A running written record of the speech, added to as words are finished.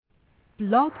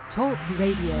Blog Talk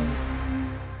Radio.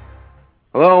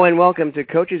 Hello and welcome to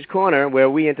Coach's Corner,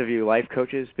 where we interview life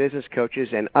coaches, business coaches,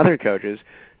 and other coaches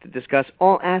to discuss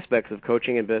all aspects of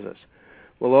coaching and business.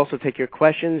 We'll also take your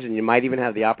questions, and you might even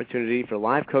have the opportunity for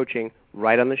live coaching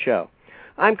right on the show.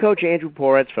 I'm Coach Andrew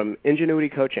Poretz from Ingenuity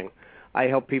Coaching. I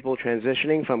help people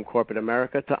transitioning from corporate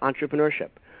America to entrepreneurship.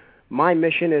 My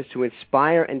mission is to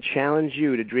inspire and challenge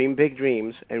you to dream big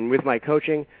dreams, and with my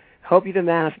coaching, help you to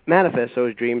manifest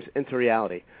those dreams into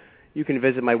reality. You can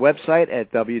visit my website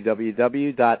at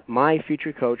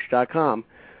www.myfuturecoach.com.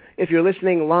 If you're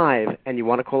listening live and you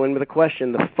want to call in with a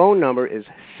question, the phone number is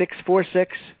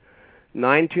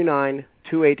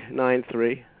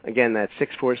 646-929-2893. Again, that's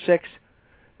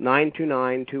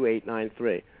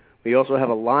 646-929-2893. We also have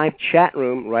a live chat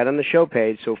room right on the show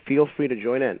page, so feel free to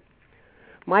join in.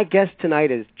 My guest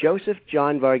tonight is Joseph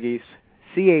John Varghese,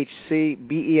 CHC,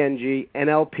 BENG,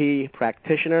 NLP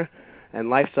practitioner and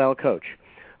lifestyle coach.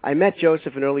 I met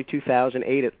Joseph in early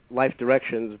 2008 at Life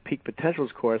Directions Peak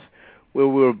Potentials course, where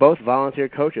we were both volunteer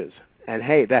coaches. And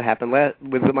hey, that happened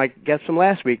with my guest from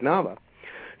last week, Nava.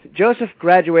 Joseph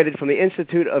graduated from the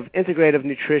Institute of Integrative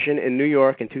Nutrition in New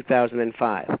York in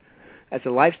 2005. As a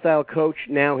lifestyle coach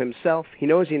now himself, he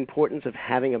knows the importance of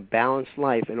having a balanced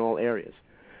life in all areas.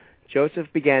 Joseph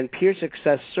began Peer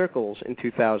Success Circles in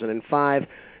 2005,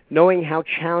 knowing how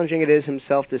challenging it is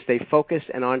himself to stay focused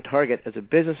and on target as a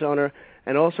business owner,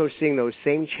 and also seeing those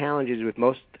same challenges with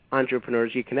most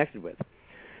entrepreneurs he connected with.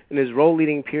 In his role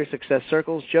leading Peer Success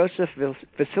Circles, Joseph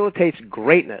facilitates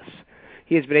greatness.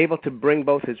 He has been able to bring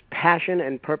both his passion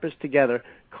and purpose together,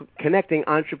 connecting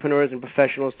entrepreneurs and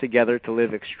professionals together to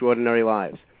live extraordinary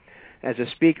lives. As a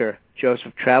speaker,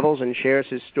 Joseph travels and shares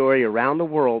his story around the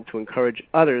world to encourage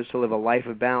others to live a life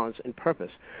of balance and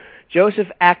purpose. Joseph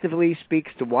actively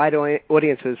speaks to wide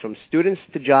audiences from students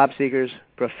to job seekers,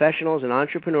 professionals, and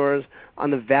entrepreneurs on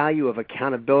the value of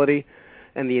accountability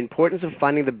and the importance of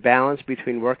finding the balance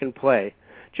between work and play.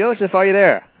 Joseph, are you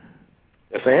there?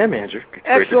 Yes, I am, Andrew.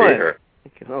 Excellent. Great to be here.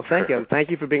 Well, thank you. Thank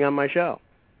you for being on my show.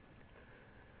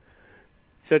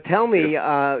 So tell me,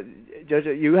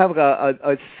 Joseph, you have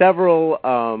several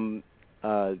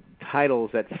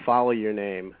titles that follow your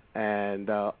name, and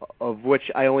of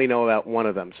which I only know about one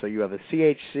of them. So you have a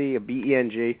CHC, a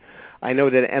BENG. I know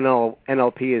that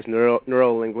NLP is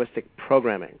neuro-linguistic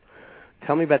programming.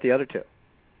 Tell me about the other two.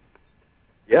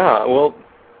 Yeah, well,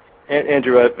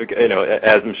 Andrew,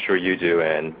 as I'm sure you do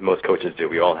and most coaches do,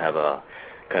 we all have a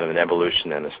kind of an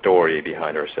evolution and a story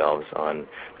behind ourselves on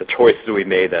the choices we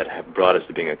made that have brought us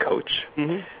to being a coach.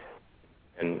 Mm-hmm.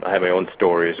 And I have my own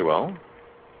story as well.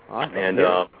 Awesome. And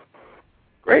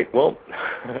great. Well,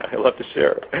 I love to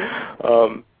share.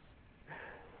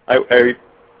 I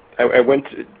went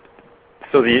to,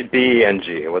 so the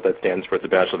BENG, what that stands for, is the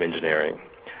Bachelor of Engineering.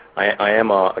 I am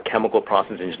a chemical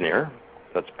process engineer.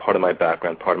 That's part of my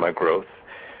background, part of my growth.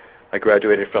 I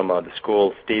graduated from the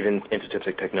school Stevens Institute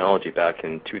of Technology back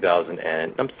in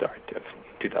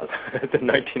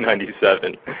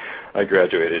 1997. I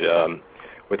graduated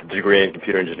with a degree in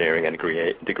computer engineering and a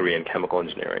degree in chemical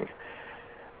engineering.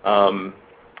 And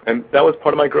that was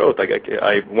part of my growth.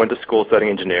 I went to school studying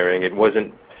engineering. It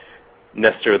wasn't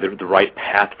necessarily the right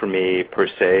path for me per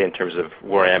se in terms of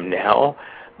where I am now,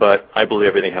 but I believe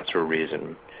everything happens for a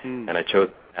reason. And I chose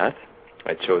that.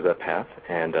 I chose that path,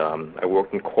 and I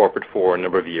worked in corporate for a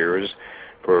number of years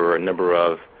for a number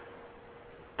of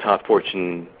top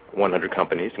Fortune 100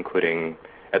 companies, including,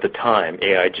 at the time,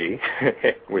 AIG,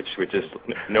 which is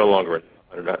no longer,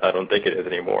 I don't think it is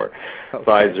anymore, okay.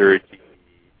 Pfizer,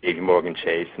 JP Morgan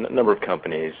Chase, a number of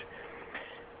companies.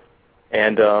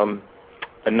 And a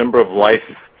number of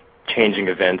life-changing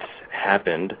events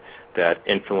happened that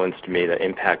influenced me, that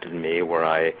impacted me, where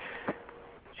I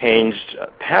changed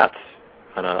paths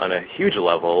on a huge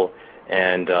level,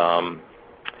 and got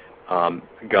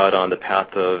on the path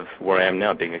of where I am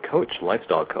now, being a coach,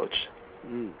 lifestyle coach.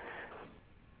 Mm.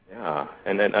 Yeah,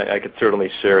 and then I could certainly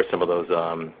share some of those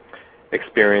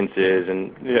experiences,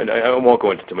 and I won't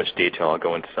go into too much detail. I'll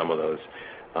go into some of those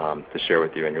to share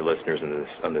with you and your listeners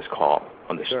on this call,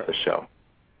 on this Sure. this show.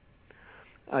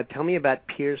 Tell me about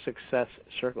Peer Success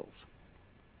Circles.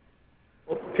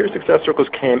 Well, Peer Success Circles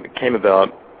came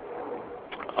about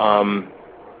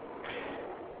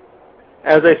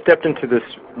as I stepped into this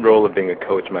role of being a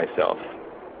coach myself.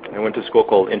 I went to a school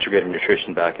called Integrative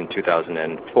Nutrition back in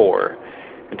 2004.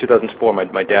 In 2004,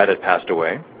 my dad had passed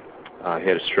away. He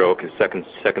had a stroke, his second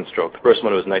stroke. The first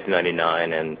one was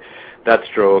 1999, and that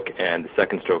stroke and the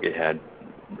second stroke, it had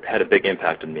a big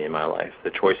impact on me in my life, the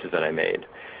choices that I made.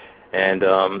 And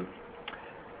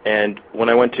when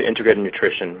I went to Integrative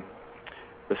Nutrition,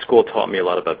 the school taught me a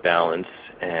lot about balance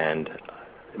and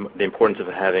the importance of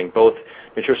having both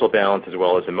nutritional balance as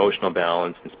well as emotional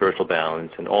balance and spiritual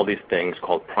balance and all these things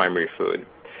called primary food.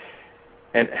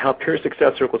 And how Pure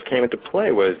Success Circles came into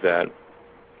play was that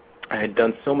I had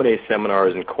done so many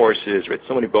seminars and courses, read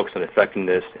so many books on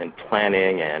effectiveness and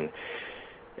planning and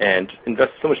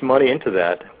invested so much money into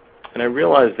that. And I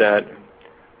realized that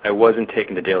I wasn't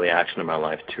taking the daily action in my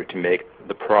life to make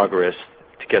the progress,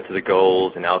 to get to the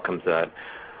goals and outcomes that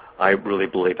I really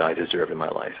believed I deserved in my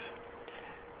life.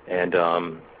 And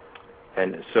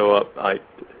so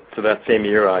that same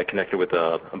year I connected with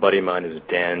a buddy of mine who's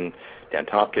Dan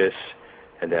Topkis,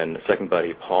 and then the second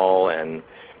buddy, Paul, and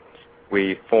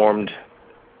we formed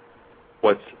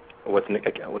what's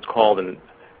called an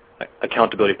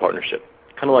accountability partnership.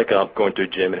 Kind of like going to a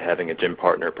gym and having a gym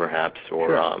partner, perhaps, or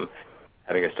Sure.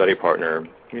 Having a study partner.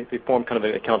 We formed kind of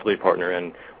an accountability partner,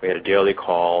 and we had a daily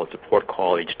call, a support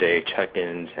call each day,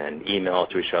 check-ins, and emails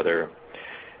to each other.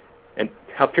 And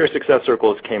how Pure Success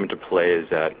Circles came into play is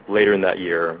that later in that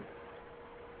year,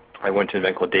 I went to an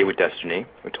event called Day with Destiny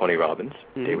with Tony Robbins,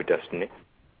 Day with Destiny.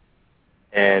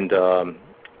 And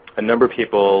a number of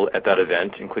people at that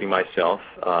event, including myself,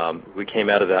 we came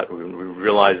out of that, we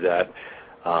realized that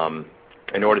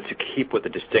in order to keep with the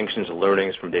distinctions and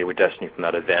learnings from Day with Destiny from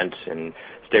that event and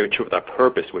stay true with our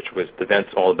purpose, which was the event's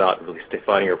all about really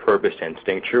finding our purpose and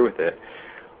staying true with it,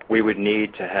 we would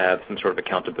need to have some sort of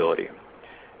accountability.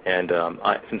 And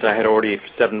since I had already for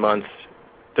 7 months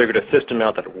figured a system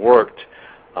out that worked,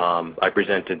 I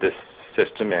presented this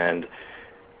system, and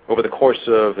over the course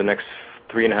of the next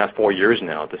 3.5, 4 years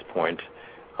now at this point,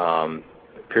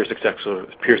 Pure Success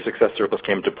Circles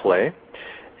came into play,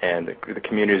 and the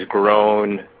community has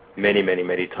grown many, many,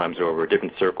 many times over.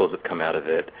 Different circles have come out of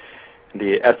it. And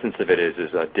the essence of it is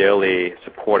a daily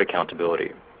support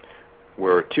accountability,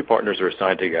 where two partners are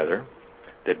assigned together.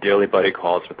 They have daily buddy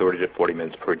calls for 30 to 40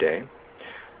 minutes per day.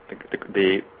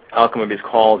 The outcome of these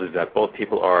calls is that both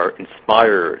people are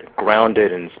inspired,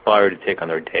 grounded, and inspired to take on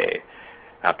their day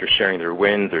after sharing their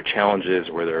wins, their challenges,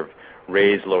 where they've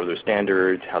raised, lowered their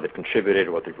standards, how they've contributed,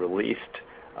 what they've released.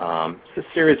 It's a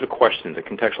series of questions, the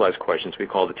contextualized questions we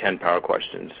call the 10 power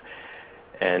questions.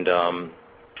 And are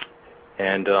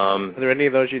there any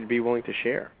of those you'd be willing to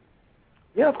share?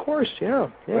 Yeah, of course. Yeah,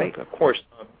 right. Of course.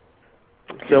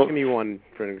 So give me one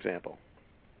for an example.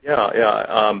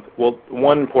 Yeah. Well,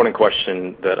 one important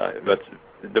question that's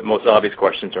the most obvious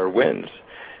questions are wins,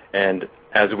 and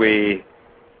as we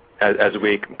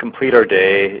complete our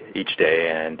day each day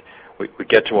and we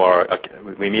get to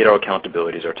we meet our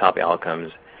accountabilities, our top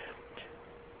outcomes.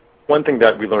 One thing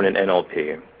that we learn in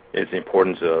NLP is the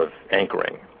importance of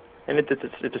anchoring, and it's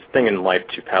a thing in life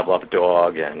too. Pavlov's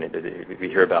dog, and we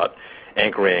hear about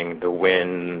anchoring the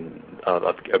win of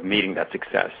meeting that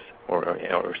success,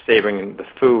 or savoring the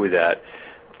food that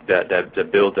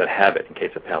builds that habit in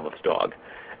case of Pavlov's dog.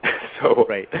 So,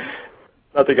 right.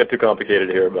 Not to get too complicated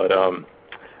here, but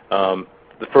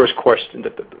the first question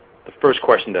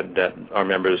that our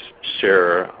members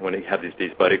share when they have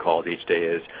these buddy calls each day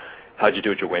is, how'd you do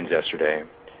with your wins yesterday?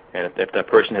 And if that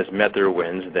person has met their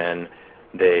wins, then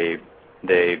they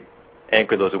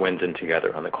anchor those wins in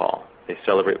together on the call. They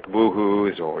celebrate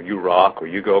woohoos, or you rock, or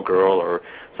you go girl, or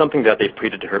something that they've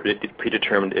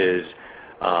predetermined is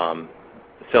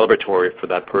celebratory for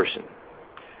that person.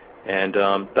 And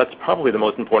that's probably the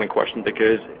most important question,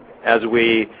 because as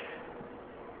we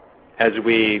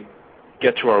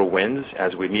get to our wins,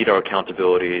 as we meet our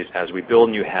accountabilities, as we build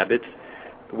new habits,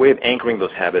 the way of anchoring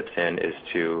those habits in is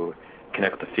to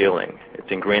connect with the feeling.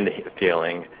 It's ingrained in the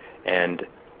feeling, and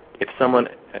if someone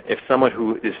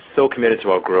who is so committed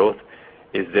to our growth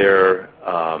is there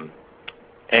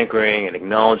anchoring and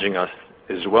acknowledging us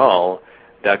as well,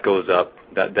 that goes up,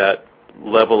 that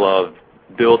level of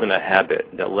building a habit,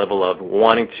 that level of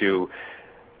wanting to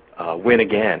win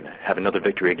again, have another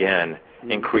victory again,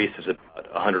 increases about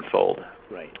 100-fold.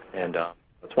 Right. And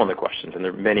that's one of the questions, and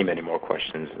there are many, many more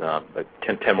questions, but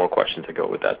 10 more questions to go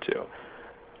with that too.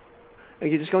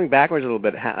 Okay, just going backwards a little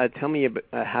bit, tell me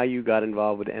how you got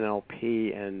involved with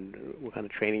NLP and what kind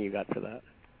of training you got for that.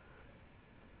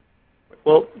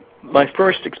 Well, my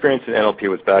first experience in NLP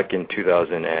was back in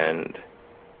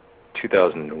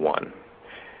 2001.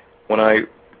 When I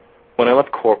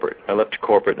left corporate,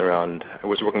 around, I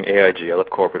was working AIG, I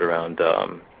left corporate around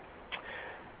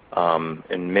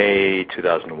in May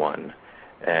 2001.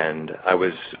 And I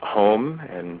was home,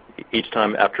 and each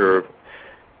time after,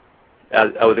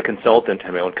 I was a consultant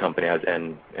in my own company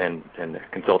and a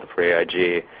consultant for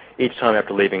AIG. Each time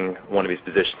after leaving one of these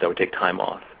positions, I would take time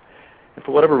off. And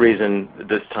for whatever reason,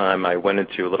 this time I went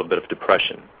into a little bit of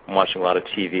depression. I'm watching a lot of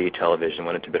TV, television,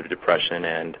 went into a bit of depression,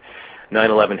 and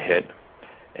 9/11 hit,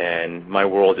 and my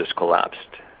world just collapsed.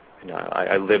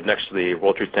 I lived next to the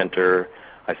World Trade Center.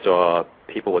 I saw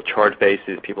people with charred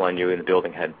faces, people I knew in the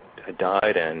building had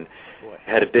died, and it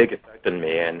had a big effect on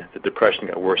me, and the depression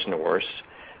got worse and worse.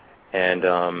 And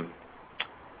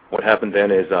what happened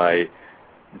then is I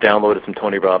downloaded some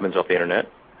Tony Robbins off the internet.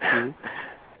 Mm-hmm.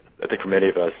 I think for many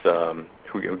of us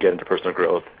who get into personal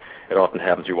growth, it often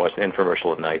happens you watch an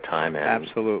infomercial at nighttime. And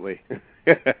absolutely.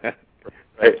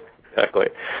 Right, exactly.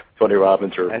 Tony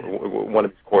Robbins or one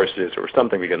of his courses or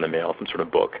something we get in the mail, some sort of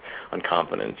book on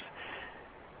confidence.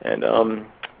 And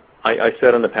I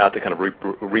set on the path to kind of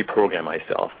reprogram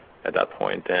myself at that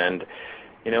point. And,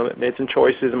 made some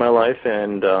choices in my life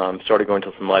and started going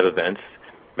to some live events.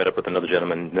 Met up with another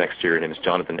gentleman next year. His name is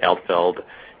Jonathan Altfeld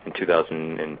in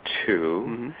 2002.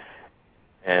 Mm-hmm.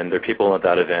 And there are people at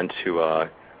that event who I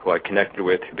connected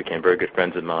with, who became very good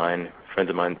friends of mine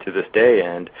to this day.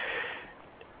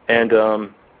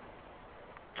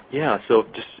 So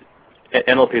just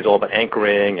NLP is all about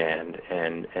anchoring and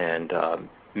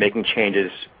making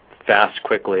changes fast,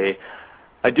 quickly.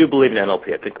 I do believe in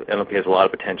NLP. I think NLP has a lot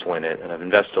of potential in it, and I've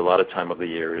invested a lot of time over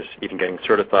the years, even getting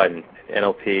certified in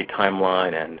NLP,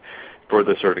 timeline, and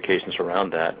further certifications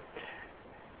around that.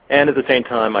 And at the same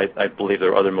time, I believe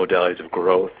there are other modalities of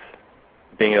growth,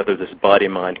 being that there's this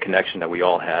body-mind connection that we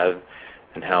all have,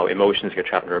 and how emotions get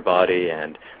trapped in our body,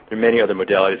 and there are many other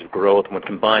modalities of growth, and when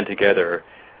combined together,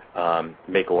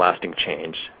 make a lasting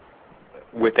change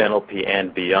with NLP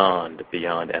and beyond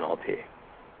NLP.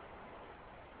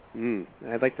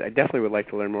 I definitely would like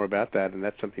to learn more about that, and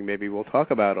that's something maybe we'll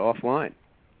talk about offline.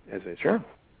 Sure.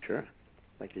 I'd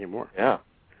like to hear more. Yeah,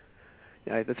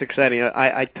 that's exciting.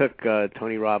 I took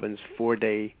Tony Robbins'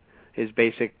 his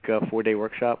basic 4-day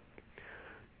workshop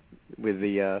with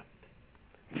the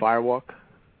Firewalk.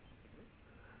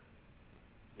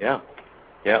 Yeah.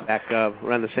 Back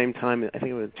around the same time, I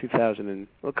think it was 2000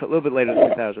 a little bit later than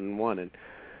 2001, and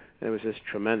it was just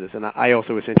tremendous. And I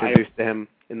also was introduced to him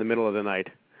in the middle of the night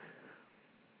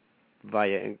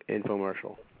via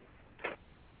infomercial.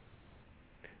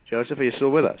 Joseph, are you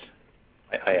still with us?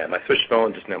 I am. I switched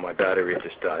phones just now. My battery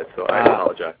just died, so I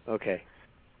apologize. Okay.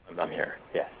 I'm here.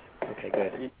 Yes. Okay,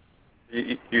 good.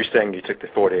 You're saying you took the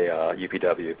 4-day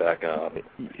UPW back?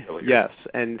 Yes,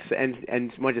 and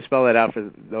why don't you spell that out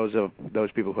for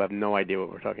those people who have no idea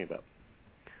what we're talking about?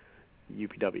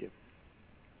 UPW.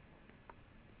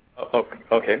 Oh,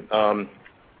 okay.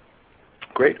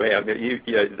 Great.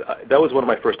 That was one of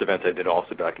my first events I did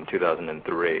also back in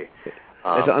 2003.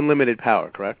 It's unlimited power,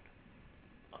 correct?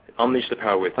 Unleash the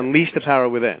power within. Unleash the power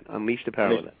within. Unleash the power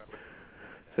within.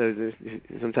 So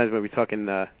sometimes when we talk in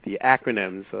the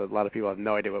acronyms, a lot of people have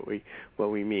no idea what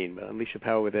we mean. But Unleash the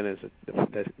Power Within is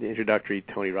the introductory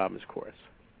Tony Robbins course.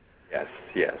 Yes.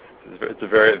 It's a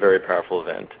very, very powerful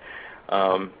event.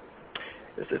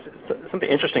 There's something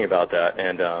interesting about that,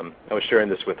 and I was sharing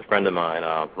this with a friend of mine,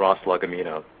 Ross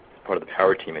Lagamino, part of the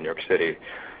Power Team in New York City,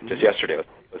 just yesterday. I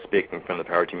was speaking from the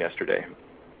Power Team yesterday,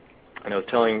 and I was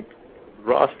telling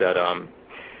Ross that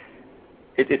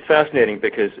it's fascinating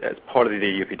because as part of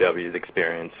the UPW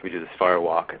experience, we do this fire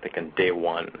walk. I think on day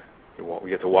one, we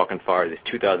get to walk on fire, these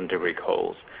 2,000-degree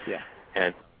coals. Yeah.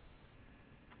 And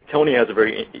Tony has a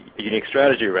very unique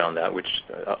strategy around that, which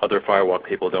other firewalk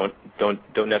people don't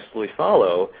necessarily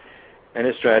follow. And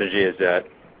his strategy is that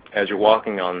as you're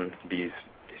walking on these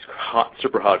hot,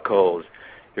 super hot coals,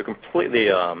 you're completely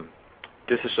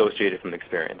disassociated from the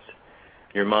experience.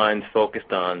 Your mind's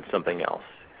focused on something else.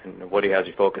 And what he has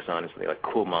you focus on is something like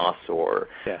cool moss or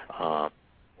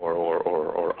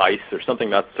ice or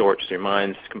something of that sort. So your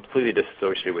mind's completely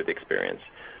disassociated with the experience.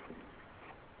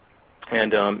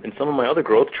 And in some of my other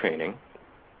growth training,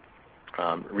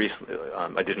 recently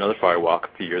I did another fire walk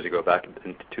a few years ago, back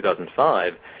in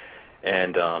 2005,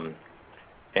 and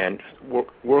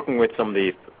working with some of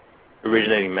the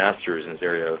originating masters in this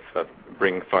area of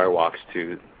bringing fire walks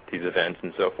to these events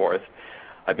and so forth.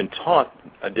 I've been taught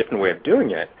a different way of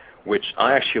doing it, which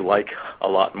I actually like a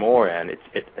lot more, and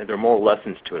there are more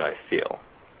lessons to it, I feel,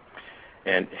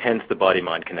 and hence the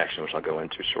body-mind connection, which I'll go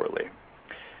into shortly.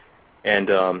 And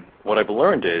what I've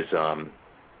learned is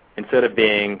instead of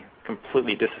being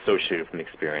completely disassociated from the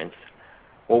experience,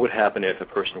 what would happen if a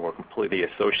person were completely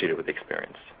associated with the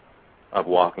experience of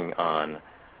walking on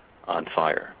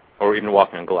fire, or even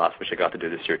walking on glass, which I got to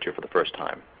do this year too for the first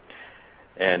time.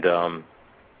 And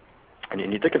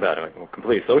you think about it, I'm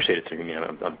completely associated to me.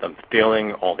 I'm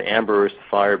feeling all the embers, the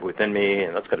fire within me,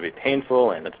 and that's going to be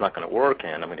painful, and it's not going to work,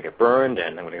 and I'm going to get burned,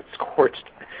 and I'm going to get scorched.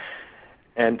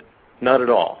 And Not at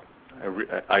all.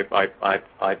 I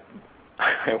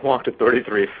walked a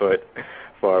 33-foot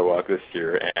fire walk this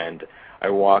year, and I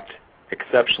walked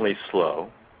exceptionally slow.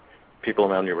 People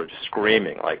around me were just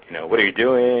screaming, like, what are you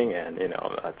doing? And,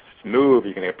 let's move,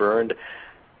 you're going to get burned.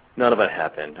 None of that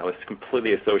happened. I was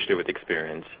completely associated with the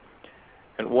experience.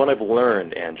 And what I've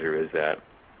learned, Andrew, is that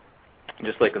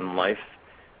just like in life,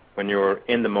 when you're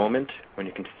in the moment, when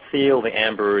you can feel the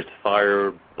embers,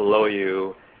 fire below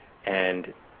you,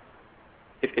 and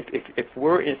if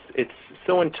we're it's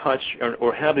so in touch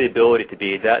or have the ability to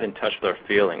be that in touch with our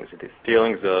feelings, the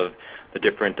feelings of the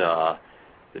different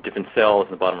cells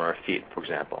in the bottom of our feet, for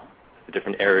example, the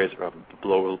different areas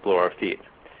below our feet,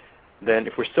 then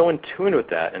if we're so in tune with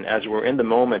that, and as we're in the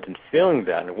moment and feeling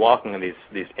that and walking on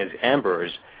these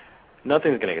embers,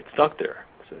 nothing's going to get stuck there.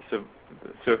 So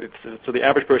the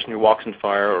average person who walks in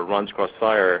fire or runs across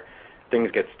fire,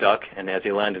 things get stuck, and as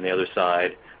they land on the other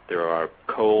side, there are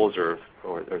coals or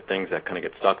things that kind of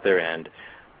get stuck there, and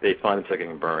they find themselves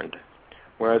getting burned.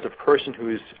 Whereas a person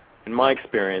who's, in my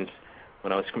experience,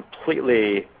 when I was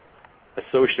completely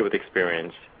associated with the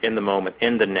experience, in the moment,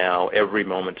 in the now, every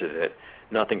moment of it,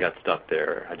 nothing got stuck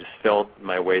there. I just felt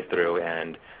my way through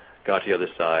and got to the other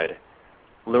side,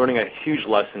 learning a huge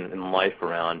lesson in life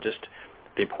around just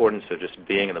the importance of just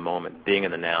being in the moment, being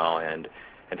in the now, and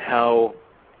how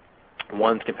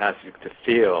one's capacity to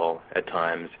feel at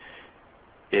times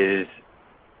is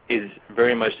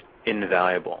very much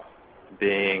invaluable.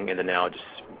 Being in the now, just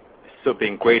so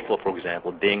being grateful, for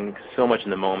example, being so much in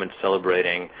the moment,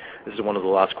 celebrating. This is one of the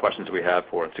last questions we have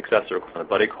for Success Circles on a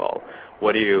buddy call.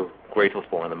 What are you grateful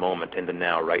for in the moment, in the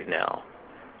now, right now?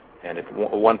 And if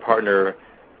one partner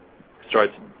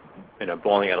starts,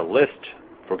 bawling out a list,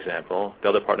 for example, the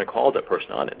other partner calls that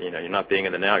person on it. You're not being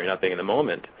in the now, you're not being in the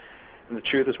moment. And the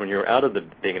truth is, when you're out of the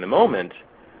being in the moment,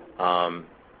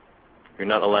 you're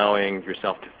not allowing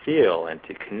yourself to feel and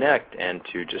to connect and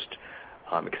to just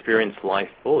experience life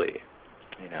fully.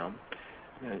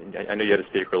 I know you had a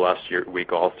speaker last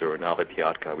week also, Nava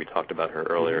Piatka. We talked about her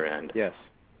earlier, and yes,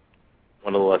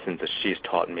 one of the lessons that she's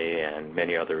taught me and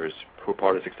many others who are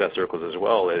part of Success Circles as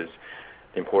well is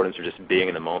the importance of just being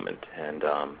in the moment and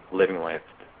living life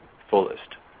fullest.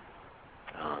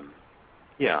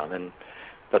 Then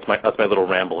that's my little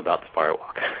ramble about the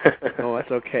firewalk. Oh,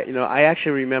 that's okay. I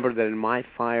actually remember that in my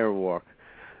firewalk,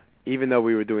 even though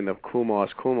we were doing the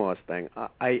Kumos thing,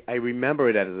 I remember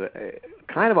it as a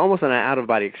kind of almost an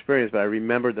out-of-body experience, but I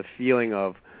remember the feeling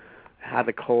of how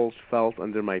the coals felt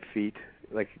under my feet,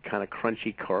 like a kind of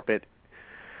crunchy carpet,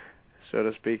 so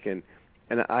to speak, and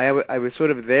I was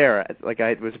sort of there, like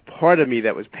it was a part of me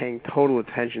that was paying total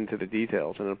attention to the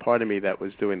details, and a part of me that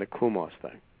was doing the Kumos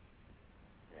thing.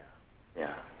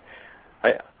 Yeah.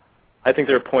 I think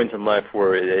there are points in life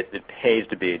where it pays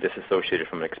to be disassociated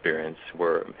from an experience,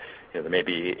 where there may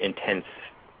be intense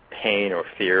pain or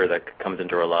fear that comes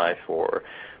into our life, or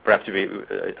perhaps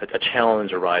a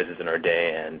challenge arises in our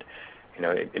day, and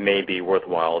it may be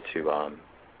worthwhile to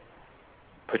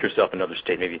put yourself in another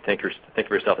state. Maybe think of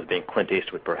yourself as being Clint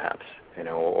Eastwood, perhaps,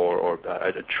 or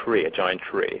a giant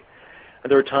tree.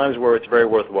 And there are times where it's very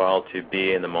worthwhile to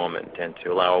be in the moment and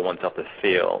to allow oneself to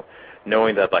feel,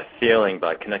 knowing that by feeling,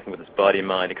 by connecting with this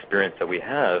body-mind experience that we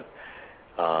have,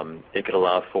 it could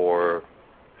allow for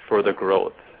further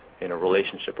growth in a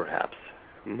relationship, perhaps,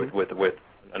 with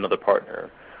another partner,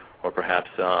 or perhaps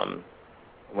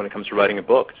when it comes to writing a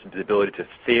book, the ability to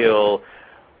feel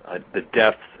the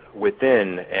depth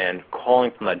within and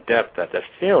calling from that depth, that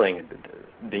feeling,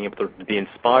 being able to be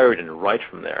inspired and write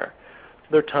from there. So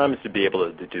there are times to be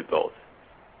able to do both,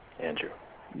 Andrew.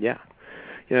 Yeah.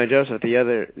 Joseph, the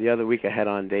other week I had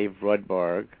on Dave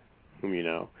Rudbarg, whom you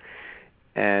know,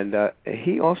 and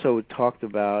he also talked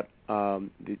about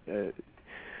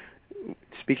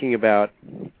speaking about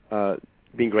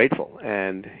being grateful,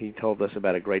 and he told us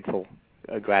about a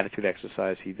gratitude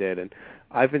exercise he did, and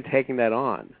I've been taking that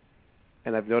on,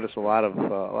 and I've noticed a lot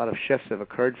of shifts have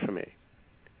occurred for me.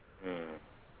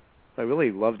 I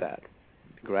really love that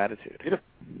gratitude. Beautiful.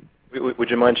 Would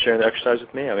you mind sharing the exercise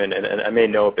with me? I mean, and I may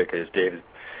know it because Dave is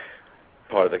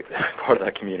part of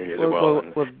that community as well.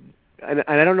 And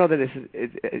I don't know that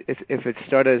if it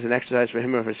started as an exercise for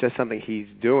him or if it's just something he's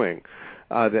doing.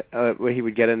 Where he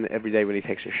would get in every day when he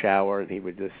takes a shower, and he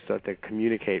would just start to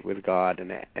communicate with God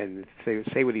and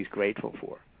say what he's grateful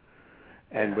for,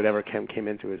 and whatever came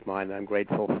into his mind, I'm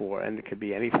grateful for, and it could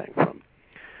be anything from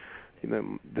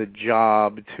the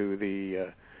job to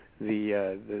the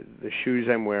shoes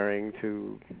I'm wearing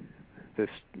to the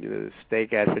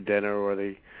steak I had for dinner, or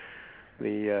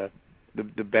the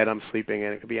bed I'm sleeping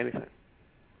in. It could be anything.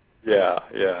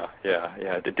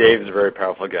 Dave's a very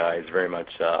powerful guy. He's very much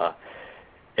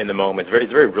in the moment. He's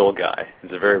a very real guy.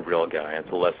 He's a very real guy.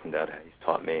 It's a lesson that he's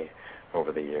taught me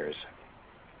over the years.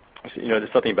 So, there's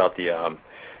something about the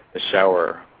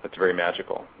shower that's very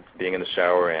magical. Being in the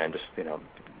shower and just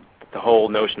the whole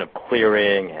notion of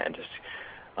clearing and just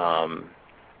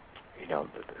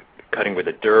cutting with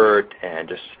the dirt and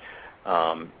just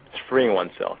freeing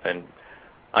oneself. And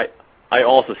I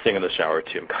also sing in the shower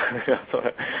too.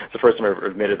 It's the first time I ever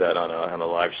admitted that on a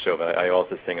live show, but I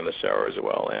also sing in the shower as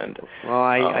well. And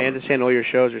I understand all your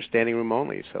shows are standing room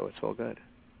only, so it's all good.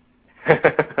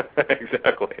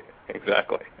 Exactly.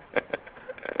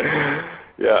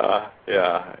 Yeah.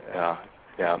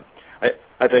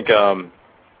 I think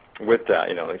with that,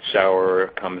 the shower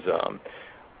comes.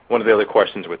 One of the other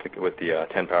questions with the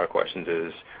 10 power questions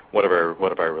is what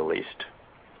have I released?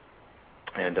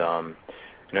 And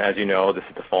as you know, this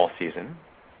is the fall season,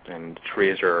 and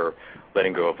trees are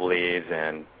letting go of leaves.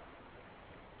 And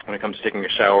when it comes to taking a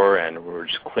shower, and we're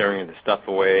just clearing the stuff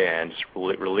away and just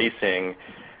releasing,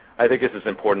 I think this is an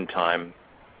important time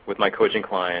with my coaching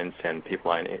clients and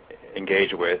people I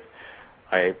engage with.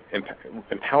 I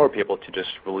empower people to just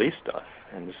release stuff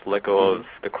and just let go of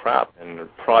the crap and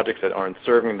projects that aren't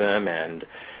serving them and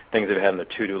things they've had on their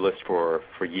to-do list for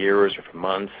years or for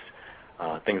months,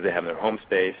 things they have in their home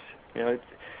space. I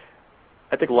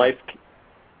think life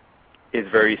is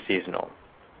very seasonal.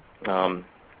 One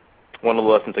of the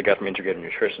lessons I got from Integrated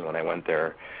Nutrition when I went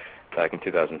there back in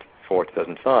 2004,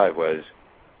 2005 was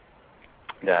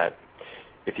that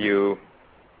if you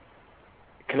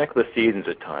connect with the seasons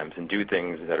at times and do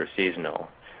things that are seasonal,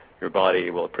 your body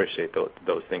will appreciate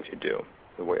those things you do,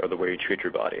 the way you treat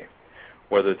your body.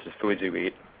 Whether it's the foods you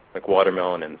eat, like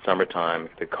watermelon in the summertime,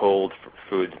 the cold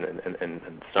foods in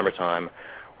the summertime,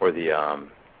 or the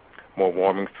more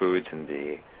warming foods in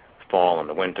the fall and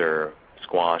the winter,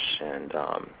 squash and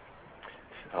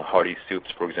hearty soups,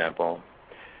 for example.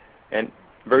 And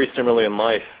very similarly in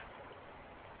life,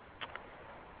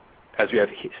 as we have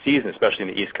seasons, especially in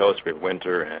the East Coast, we have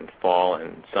winter and fall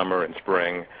and summer and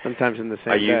spring. Sometimes in the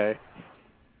same day.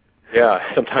 Yeah,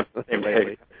 sometimes the same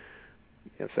day.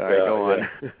 Yeah, sorry, go on.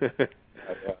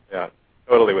 Yeah,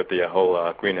 totally, with the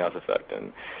whole greenhouse effect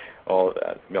and all of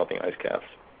that, melting ice caps.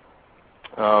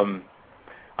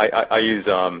 I use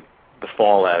the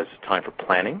fall as time for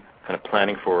planning, kind of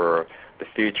planning for the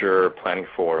future, planning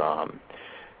for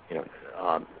the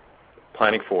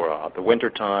winter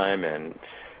time. And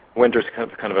winter is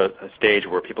kind of a stage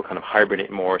where people kind of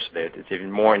hibernate more, so that it's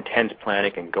even more intense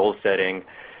planning and goal setting.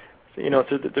 So,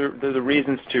 so there's the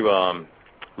reasons to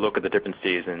look at the different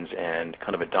seasons and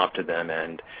kind of adopt to them.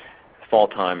 And fall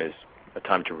time is a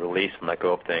time to release and let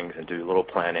go of things and do a little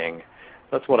planning.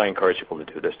 That's what I encourage people to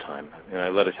do this time. I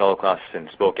led a teleclass and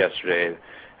spoke yesterday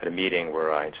at a meeting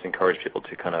where I just encouraged people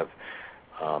to kind of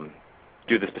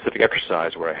do the specific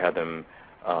exercise where I had them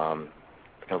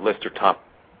list their top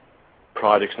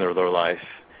projects in their life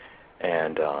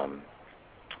and some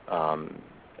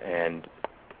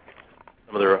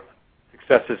of their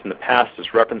successes in the past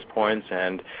as reference points,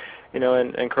 and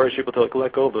and encourage people to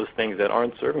let go of those things that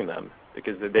aren't serving them,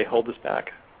 because they hold us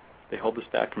back. They hold us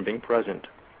back from being present,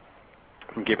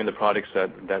 from giving the products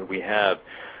that we have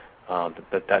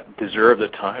that deserve the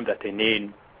time that they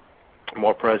need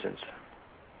more presence.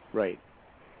 Right.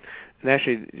 And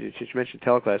actually, since you mentioned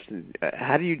teleclass,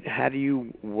 how do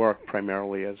you work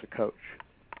primarily as a coach?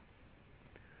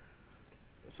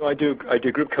 So I do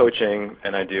group coaching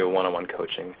and I do one-on-one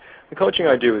coaching. The coaching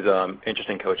I do is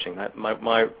interesting coaching.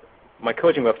 My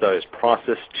coaching website is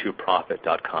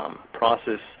process2profit.com.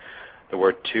 Process, the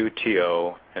word to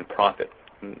and profit.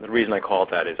 And the reason I call it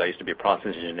that is I used to be a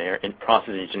process engineer, and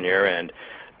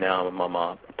now I'm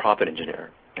a profit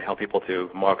engineer. I help people to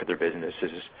market their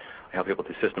businesses. I help people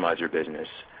to systemize their business.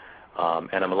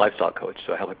 And I'm a lifestyle coach,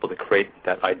 so I help people to create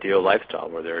that ideal lifestyle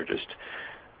where they're just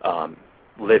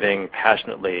living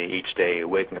passionately each day,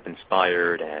 waking up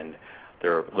inspired, and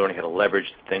they're learning how to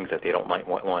leverage the things that they don't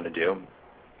want to do.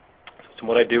 So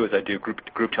what I do is I do group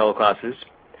teleclasses,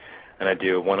 and I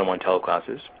do one-on-one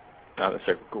teleclasses,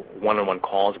 one-on-one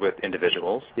calls with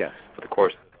individuals for the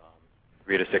course of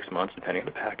 3 to 6 months, depending on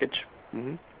the package.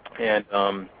 Mm-hmm. And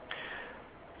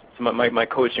so my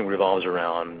coaching revolves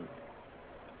around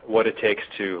what it takes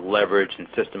to leverage and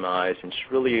systemize and just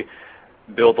really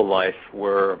build a life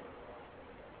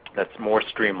that's more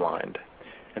streamlined.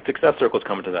 And Success Circles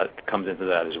comes into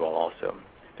that as well also.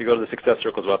 If you go to the Success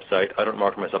Circles website, I don't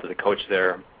market myself as a coach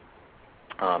there.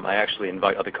 I actually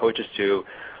invite other coaches to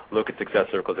look at Success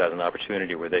Circles as an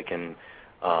opportunity where they can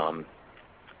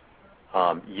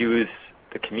use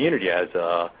the community as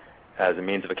as a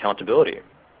means of accountability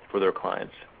for their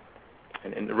clients.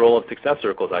 And in the role of Success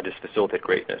Circles, I just facilitate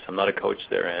greatness. I'm not a coach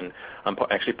there, and I'm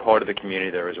actually part of the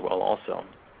community there as well also.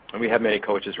 And we have many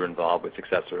coaches who are involved with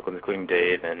Success Circles, including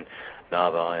Dave and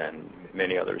Nava and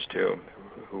many others too,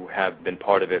 who have been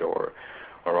part of it or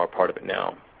are part of it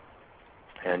now.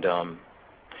 And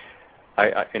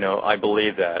I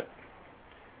believe that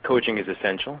coaching is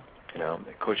essential.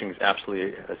 Coaching is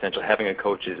absolutely essential. Having a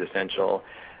coach is essential,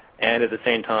 and at the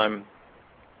same time,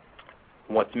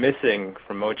 what's missing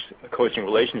from most coaching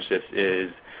relationships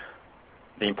is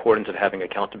the importance of having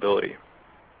accountability.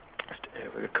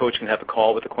 A coach can have a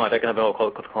call with the client. I can have a call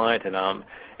with the client, and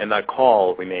in that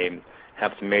call, we may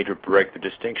have some major breakthrough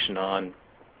distinction on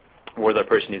where that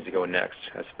person needs to go next,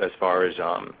 as far as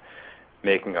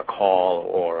making a call,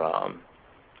 or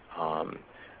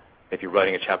if you're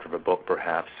writing a chapter of a book,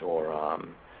 perhaps, or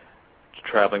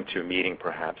traveling to a meeting,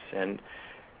 perhaps. And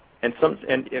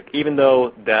even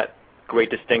though that great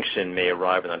distinction may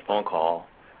arrive in that phone call,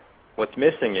 what's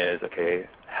missing is, okay,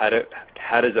 how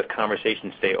does that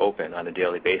conversation stay open on a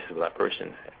daily basis with that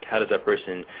person? How does that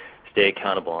person stay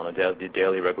accountable on a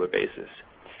daily, regular basis?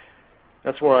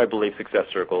 That's where I believe Success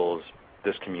Circles,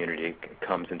 this community,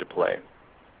 comes into play,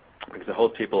 because it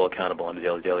holds people accountable on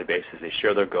a daily basis. They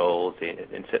share their goals, they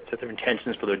set their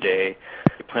intentions for their day,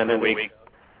 they plan their week,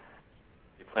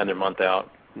 they plan their month out.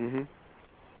 Mm-hmm.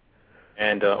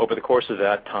 And over the course of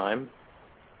that time,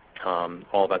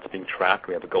 all that's being tracked.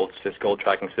 We have a goal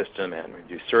tracking system, and we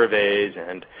do surveys,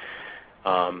 and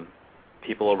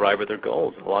people arrive at their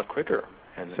goals a lot quicker,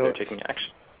 and they're taking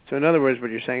action. So in other words,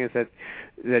 what you're saying is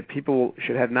that people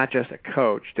should have not just a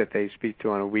coach that they speak to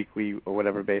on a weekly or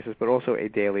whatever basis, but also a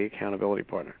daily accountability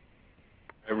partner.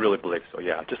 I really believe so,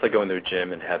 yeah. Just like going to the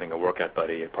gym and having a workout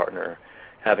buddy, a partner,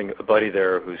 having a buddy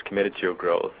there who's committed to your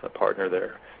growth, a partner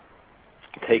there,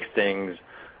 takes things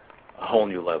a whole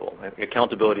new level.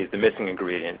 Accountability is the missing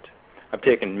ingredient. I've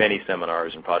taken many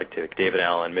seminars in productivity, David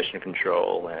Allen, Mission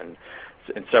Control, and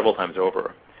several times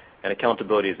over. And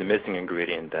accountability is the missing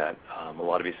ingredient that a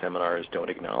lot of these seminars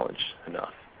don't acknowledge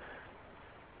enough.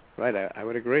 Right, I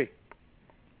would agree.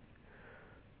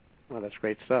 Well, that's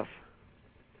great stuff.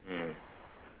 Mm.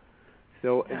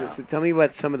 So tell me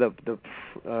about some of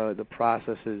the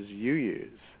processes you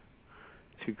use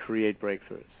to create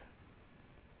breakthroughs.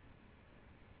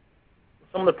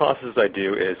 Some of the processes I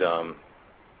do is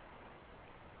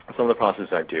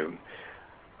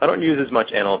I don't use as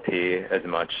much NLP as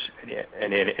much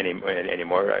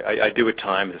anymore. I do at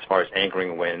times as far as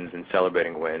anchoring wins and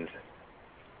celebrating wins.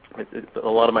 A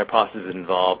lot of my processes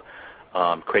involve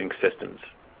creating systems.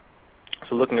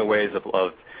 So looking at ways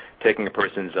of taking a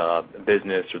person's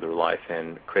business or their life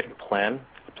and creating a plan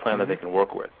that they can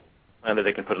work with, a plan that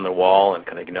they can put on their wall and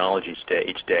kind of acknowledge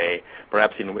each day.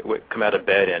 Perhaps even come out of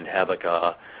bed and have like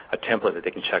a template that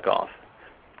they can check off.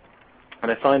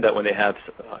 And I find that when they have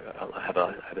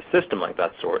a system like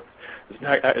that sort,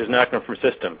 there's an acronym for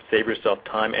system: save yourself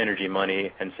time, energy,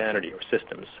 money, and sanity, or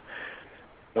systems.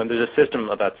 When there's a system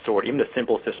of that sort, even a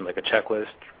simple system like a checklist,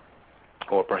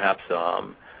 or perhaps a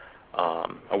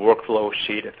workflow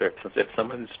sheet, if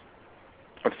someone's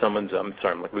I'm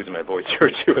sorry, I'm like losing my voice here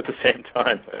too at the same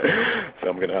time, so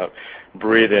I'm gonna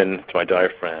breathe in to my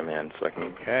diaphragm, and so I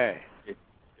can get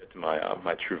to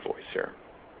my true voice here.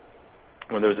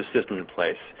 When there's a system in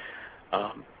place,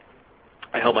 I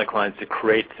help my clients to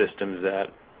create systems that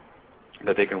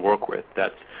they can work with,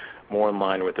 that's more in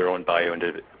line with their own bio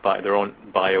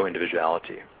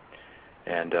individuality.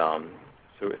 And so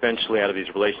eventually, out of these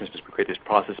relationships, we create these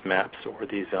process maps or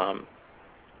these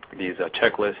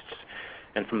checklists,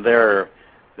 and from there,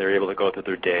 they're able to go through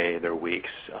their day, their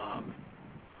weeks,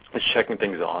 just checking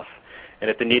things off. And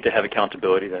if they need to have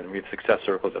accountability, then we have Success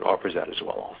Circles that offers that as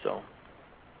well also.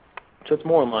 So it's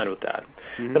more in line with that.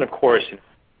 Mm-hmm. Then, of course,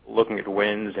 looking at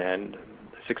wins and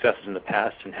successes in the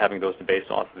past and having those to base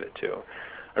off of it, too.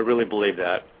 I really believe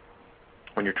that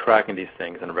when you're tracking these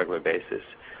things on a regular basis,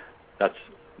 that's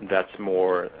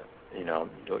more,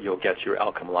 you'll get to your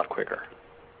outcome a lot quicker.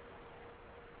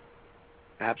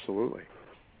 Absolutely.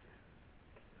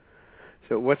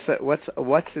 So what's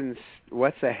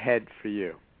ahead for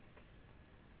you?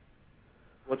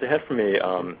 What's ahead for me,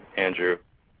 Andrew?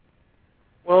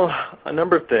 Well, a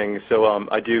number of things. So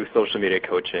I do social media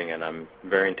coaching, and I'm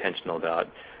very intentional about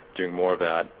doing more of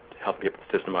that, helping people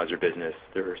systemize their business,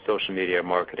 their social media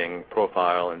marketing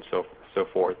profile, and so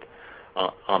forth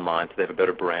online, so they have a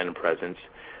better brand and presence.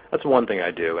 That's one thing I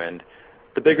do, and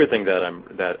the bigger thing that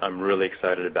I'm really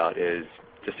excited about is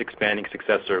just expanding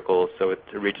Success Circles so it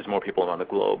reaches more people around the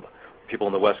globe. People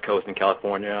on the West Coast in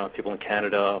California, people in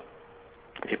Canada,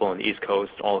 people on the East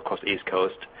Coast, all across the East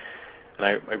Coast.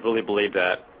 And I really believe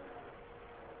that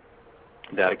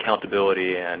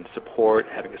accountability and support,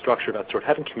 having a structure of that sort,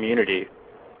 having community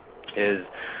is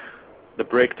the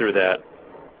breakthrough that,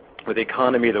 with the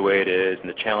economy the way it is and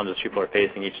the challenges people are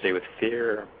facing each day with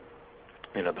fear,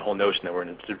 the whole notion that we're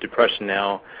in depression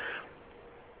now,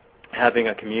 having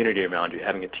a community around you,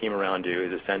 having a team around you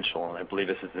is essential, and I believe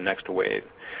this is the next wave.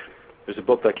 There's a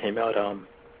book that came out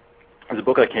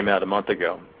a month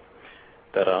ago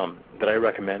that I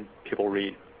recommend people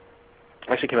read.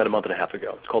 Actually came out a month and a half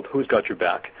ago. It's called Who's Got Your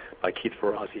Back by Keith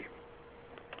Ferrazzi.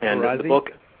 And the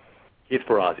book, Keith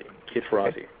Ferrazzi.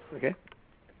 Okay.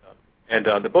 And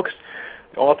the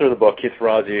author of the book, Keith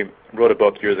Ferrazzi, wrote a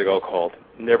book years ago called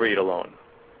Never Eat Alone.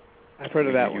 I've heard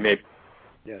of that one. Yes.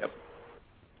 Yep.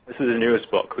 This is the newest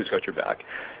book, Who's Got Your Back.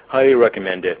 Highly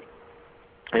recommend it.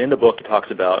 And in the book, he talks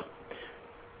about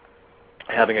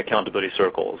having accountability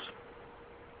circles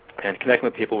and connecting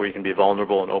with people where you can be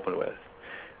vulnerable and open with.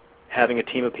 Having a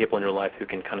team of people in your life who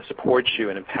can kind of support you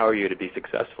and empower you to be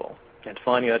successful, and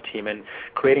finding that team and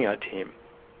creating that team.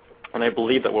 And I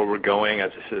believe that where we're going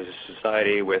as a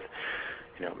society with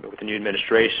the new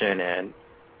administration and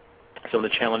some of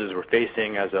the challenges we're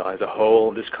facing as a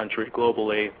whole, this country,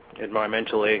 globally,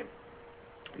 environmentally,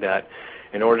 that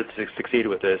in order to succeed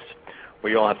with this,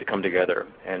 we all have to come together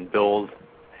and build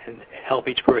and help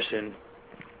each person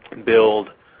build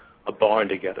a barn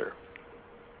together.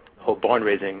 The whole barn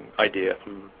raising idea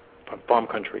from farm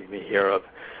country we hear of.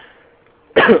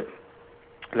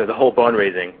 The whole barn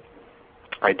raising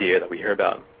idea that we hear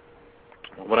about.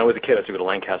 When I was a kid, I used to go to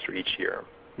Lancaster each year.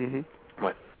 Mm-hmm.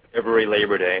 Every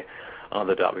Labor Day on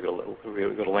the dot, we go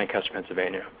to Lancaster,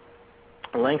 Pennsylvania.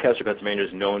 And Lancaster, Pennsylvania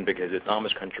is known because it's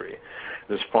Amish country.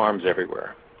 There's farms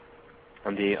everywhere.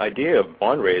 And the idea of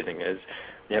barn raising is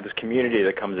you have this community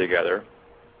that comes together,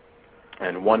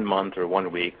 and 1 month or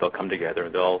 1 week they'll come together.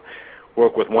 They'll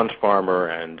work with one farmer,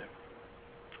 and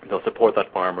they'll support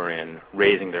that farmer in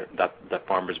raising that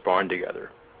farmer's barn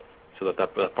together, so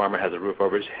that farmer has a roof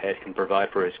over his head, can provide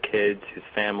for his kids, his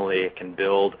family, can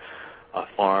build a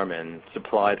farm and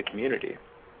supply the community.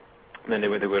 And then they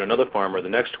would go to another farmer the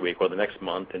next week or the next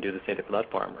month and do the same thing for that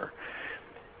farmer.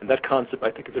 And that concept, I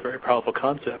think, is a very powerful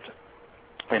concept.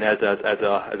 And as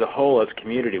a whole, as a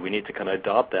community, we need to kind of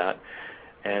adopt that.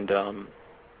 And so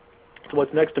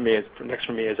what's next for me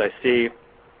is I see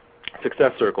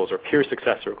success circles, or peer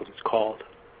success circles, it's called,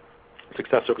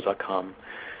 successcircles.com,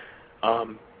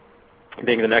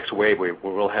 being the next wave where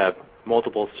we'll have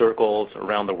multiple circles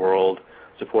around the world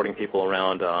supporting people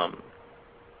around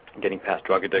getting past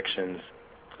drug addictions,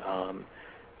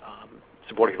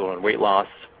 supporting people around weight loss,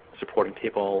 supporting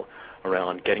people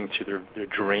around getting to their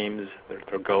dreams,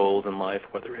 their goals in life,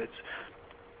 whether it's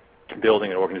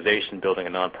building an organization, building a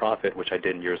nonprofit, which I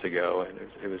did years ago, and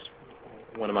it was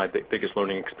one of my biggest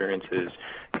learning experiences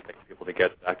people to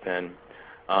get back then.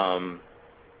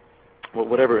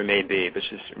 Whatever it may be, but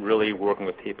just really working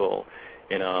with people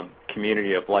in a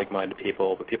community of like-minded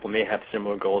people, but people may have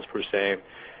similar goals per se,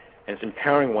 and it's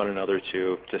empowering one another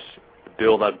to just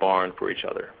build that barn for each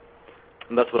other.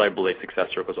 And that's what I believe Success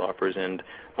Circles offers, and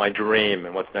my dream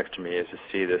and what's next to me is to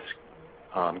see this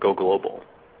go global.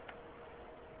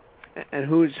 And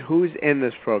who's in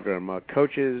this program?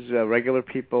 Coaches, regular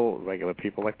people like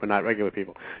but not regular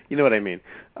people. You know what I mean?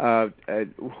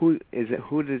 Who is it?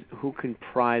 Who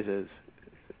comprises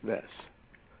this?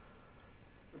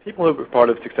 People who are part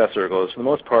of Success Circles, for the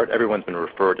most part, everyone's been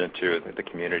referred into the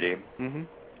community. Mm-hmm.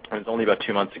 And it's only about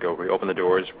 2 months ago we opened the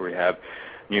doors where we have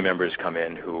new members come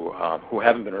in who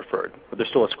haven't been referred, but there's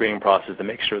still a screening process to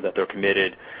make sure that they're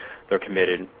committed.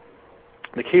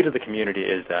 The key to the community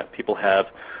is that people have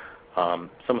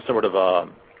some sort of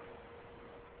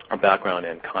a background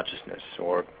in consciousness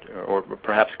or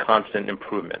perhaps constant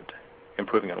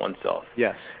improving on oneself.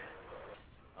 Yes.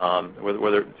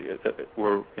 Whether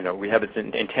we have this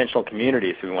intentional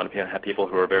community, so we want to have people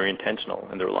who are very intentional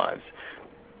in their lives.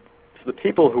 So the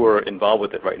people who are involved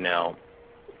with it right now,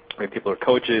 we have people who are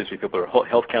coaches, we have people who are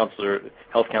health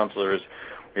counselors.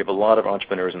 We have a lot of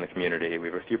entrepreneurs in the community. We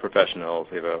have a few professionals.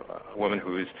 We have a woman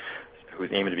who's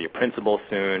aiming to be a principal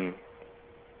soon,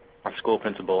 a school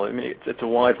principal. I mean, it's a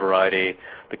wide variety.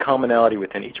 The commonality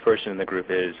within each person in the group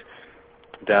is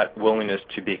that willingness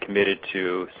to be committed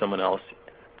to someone else,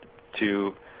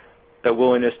 that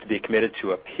willingness to be committed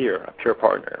to a peer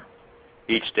partner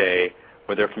each day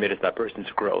where they're committed to that person's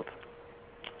growth.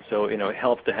 So, it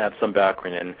helps to have some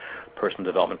background in personal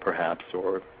development perhaps,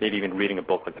 or maybe even reading a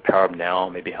book like The Power of Now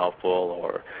may be helpful,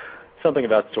 or something of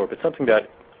that sort, but something that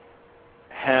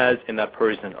has in that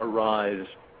person arise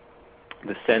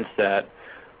the sense that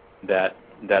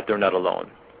they're not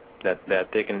alone, that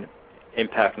they can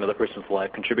impact another person's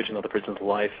life, contribute to another person's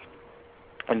life,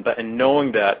 and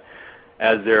knowing that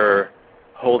as they're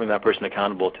holding that person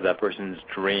accountable to that person's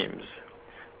dreams,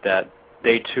 that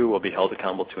they too will be held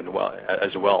accountable to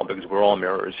as well, because we're all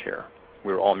mirrors here.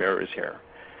 We're all mirrors here.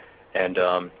 And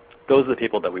those are the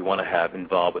people that we want to have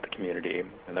involved with the community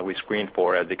and that we screen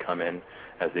for as they come in,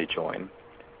 as they join.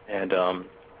 And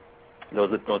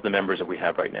those are the members that we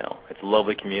have right now. It's a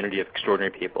lovely community of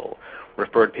extraordinary people,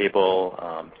 referred people,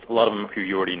 a lot of them who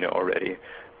you already know already.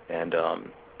 And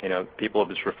people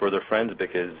just refer their friends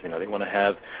because they want to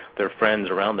have their friends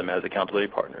around them as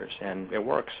accountability partners, and it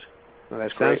works. Well,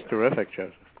 that sounds terrific,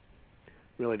 Joseph. It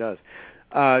really does.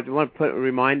 Do you want to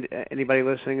remind anybody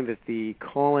listening that the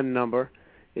call-in number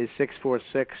is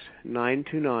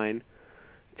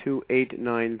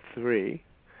 646-929-2893.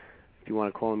 If you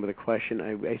want to call in with a question.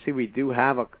 I see we do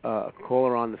have a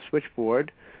caller on the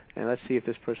switchboard, and let's see if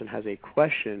this person has a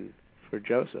question for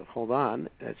Joseph. Hold on.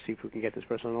 Let's see if we can get this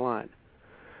person on the line.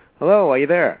 Hello, are you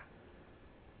there?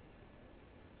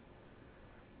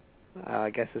 I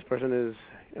guess this person is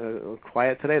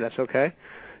quiet today. That's okay.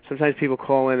 Sometimes people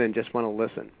call in and just want to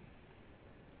listen.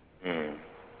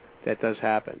 That does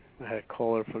happen. I had a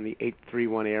caller from the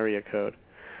 831 area code.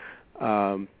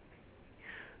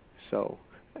 So,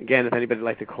 again, if anybody would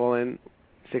like to call in,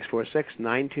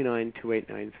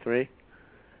 646-929-2893.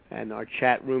 And our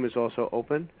chat room is also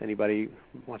open. Anybody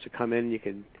wants to come in, you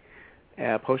can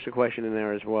post a question in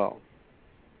there as well.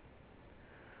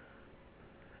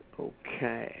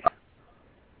 Okay.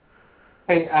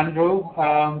 Hey, Andrew.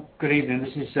 Good evening.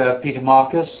 This is Peter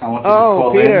Marcus. I wanted to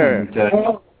call Peter. in.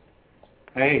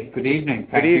 Hey, good evening.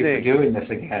 Thank you for doing this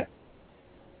again.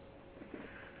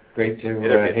 Great to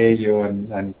hear you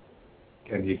and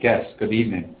your guests. Good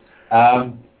evening.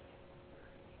 I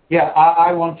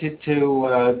wanted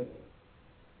to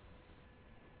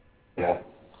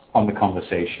on the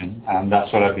conversation, and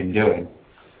that's what I've been doing.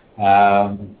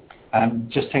 I'm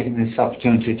just taking this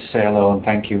opportunity to say hello and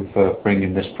thank you for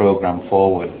bringing this program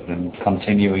forward and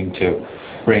continuing to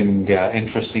bring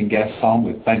interesting guests on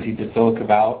with plenty to talk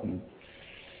about, and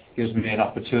gives me an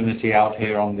opportunity out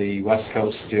here on the West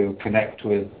Coast to connect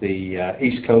with the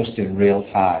East Coast in real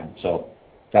time. So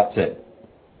that's it.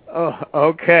 Oh,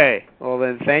 okay. Well,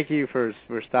 then thank you for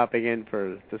stopping in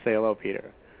to say hello,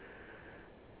 Peter.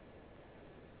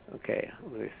 Okay,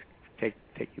 I'm going to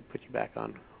put you back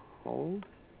on hold.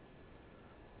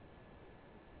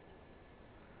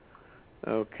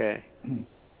 Okay.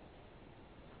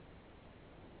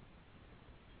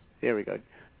 There we go.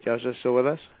 Joseph, still with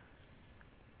us?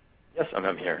 Yes,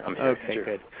 I'm here. Okay, sure.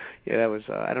 Good. Yeah, that was,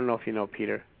 I don't know if you know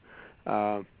Peter.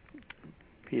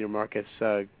 Peter Marcus,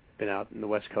 been out in the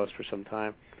West Coast for some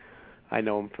time. I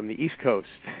know him from the East Coast.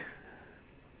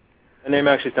 The name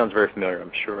actually sounds very familiar.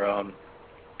 I'm sure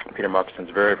Peter Marcus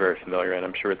sounds very, very familiar, and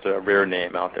I'm sure it's a rare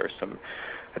name out there. So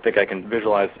I think I can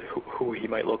visualize who he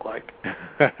might look like.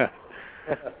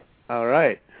 All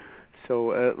right.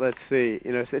 So let's see.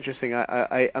 It's interesting.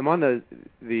 I'm on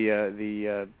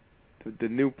the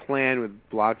new plan with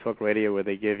Blog Talk Radio where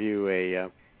they give you a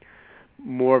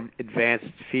more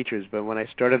advanced features. But when I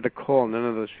started the call, none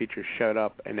of those features showed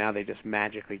up, and now they just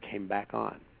magically came back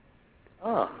on.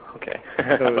 Oh, okay.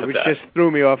 So which just threw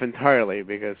me off entirely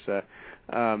because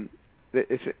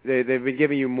they've been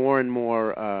giving you more and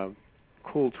more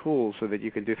cool tools so that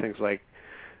you can do things like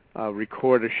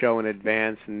record a show in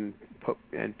advance and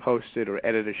post it, or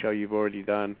edit a show you've already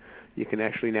done. You can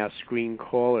actually now screen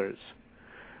callers.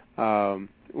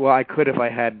 Well, I could if I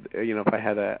had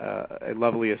a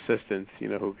lovely assistant,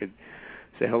 who could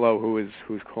say hello,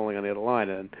 who's calling on the other line,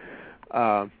 and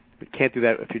you can't do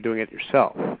that if you're doing it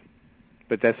yourself.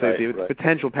 But that's the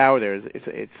potential power there.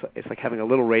 It's like having a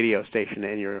little radio station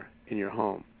in your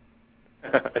home.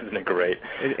 Isn't it great?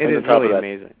 It is really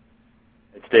amazing.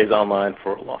 It stays online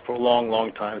for a long,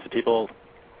 long time. So people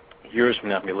years from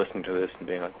now can be listening to this and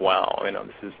being like, "Wow,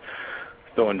 this is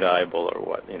so invaluable," or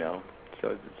what,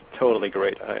 So it's totally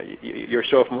great. Your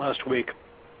show from last week,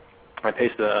 I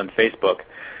pasted it on Facebook.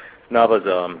 Nava's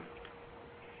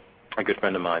a good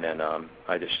friend of mine, and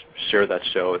I just shared that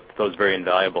show. It was very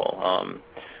invaluable.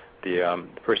 The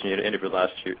person you interviewed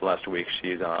last week,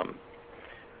 she's an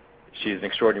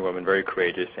extraordinary woman, very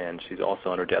courageous, and she's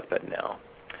also on her deathbed now.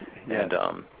 Yeah.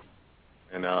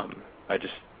 And I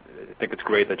just think it's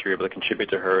great that you're able to contribute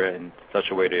to her in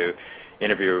such a way to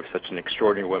interview such an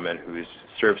extraordinary woman who's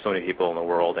served so many people in the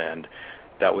world, and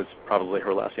that was probably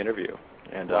her last interview.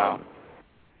 And wow.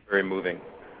 Very moving,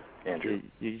 Andrew.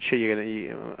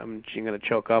 I'm going to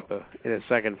choke up in a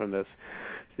second from this.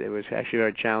 It was actually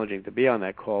very challenging to be on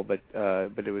that call, but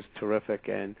it was terrific,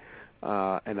 and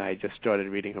and I just started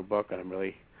reading her book, and I'm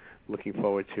really looking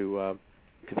forward to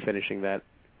finishing that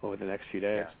over the next few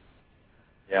days.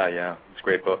 Yeah, it's a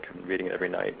great book. I'm reading it every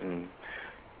night, and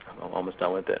I'm almost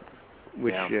done with it.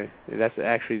 Which that's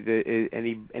actually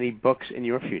any books in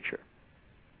your future?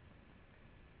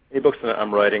 Any books that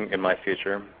I'm writing in my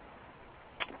future?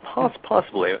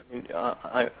 Possibly.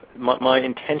 My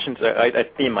intentions, I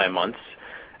theme my months,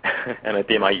 and I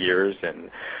theme my years, and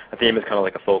a theme is kind of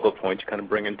like a focal point you kind of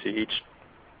bring into each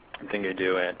thing you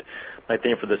do. And my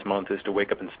theme for this month is to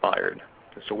wake up inspired.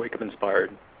 Just to wake up inspired.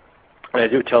 And I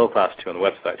do a teleclass too on the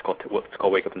website. It's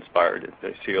called Wake Up Inspired. So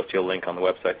you'll see a link on the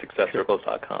website,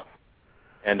 successcircles.com.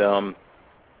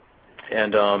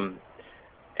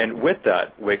 And with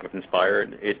that, Wake Up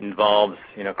Inspired, it involves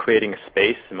creating a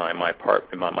space in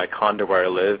my condo where I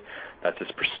live that's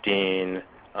just pristine.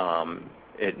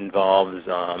 It involves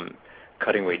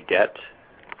cutting away debt.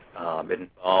 It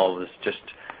involves just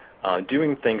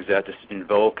doing things that just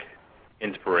invoke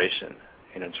inspiration.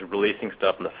 Just releasing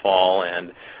stuff in the fall.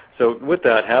 And so with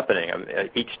that happening,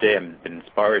 each day I'm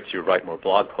inspired to write more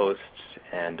blog posts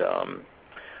and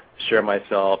share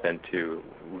myself and to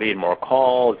lead more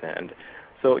calls. And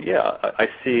so, I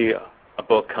see a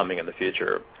book coming in the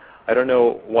future. I don't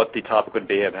know what the topic would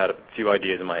be. I've had a few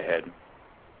ideas in my head.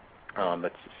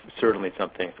 That's certainly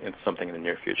something in the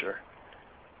near future.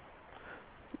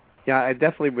 Yeah, I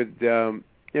definitely would. Why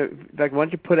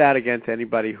don't you put out again to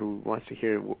anybody who wants to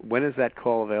hear? When is that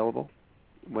call available?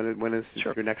 When is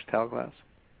your next teleclass?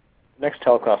 Next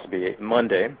teleclass will be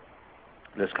Monday,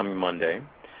 this coming Monday.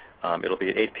 It'll be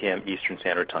at 8 p.m. Eastern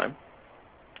Standard Time.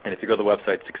 And if you go to the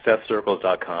website,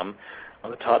 successcircles.com,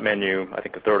 on the top menu, I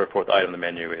think the third or fourth item on the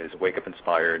menu is Wake Up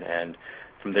Inspired, and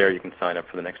from there you can sign up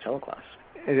for the next teleclass.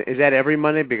 Is that every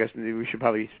Monday? Because we should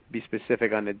probably be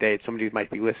specific on the date. Somebody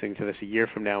might be listening to this a year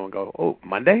from now and go, oh,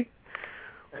 Monday?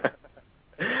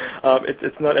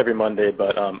 It's not every Monday,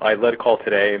 but I led a call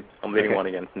today. I'm leading one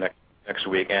again next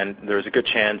week, and there's a good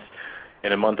chance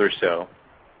in a month or so.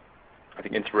 I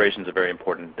think inspiration is a very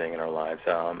important thing in our lives.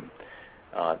 It's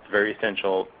a very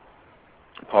essential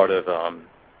part of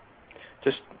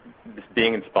just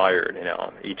being inspired,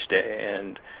 each day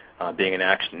and being in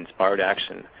action, inspired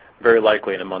action. Very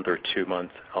likely in a month or 2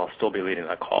 months, I'll still be leading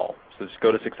that call. So just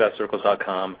go to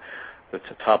successcircles.com. That's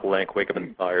the top link, Wake Up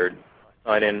Inspired.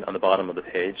 Sign in on the bottom of the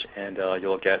page, and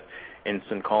you'll get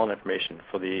instant call information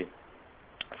for the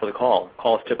call.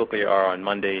 Calls typically are on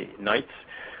Monday nights.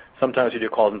 Sometimes we do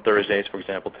calls on Thursdays. For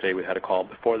example, today we had a call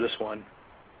before this one,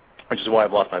 which is why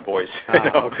I've lost my voice.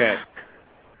 Okay.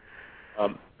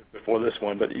 Before this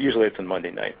one, but usually it's on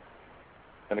Monday night,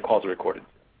 and the calls are recorded.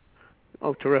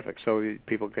 Oh, terrific! So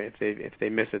people, if they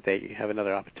miss it, they have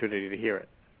another opportunity to hear it.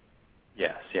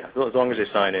 Yes. So as long as they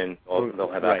sign in,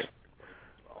 they'll have access.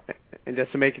 And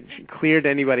just to make it clear to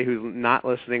anybody who's not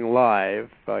listening live,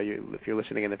 if you're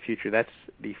listening in the future, that's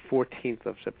the 14th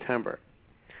of September.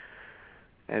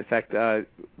 And in fact,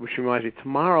 which reminds me,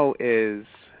 tomorrow is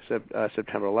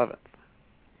September 11th.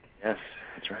 Yes,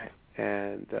 that's right.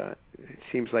 And it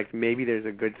seems like maybe there's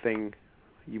a good thing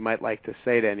you might like to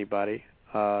say to anybody,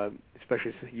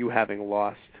 especially you having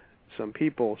lost some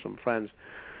people, some friends.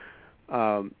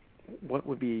 What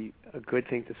would be a good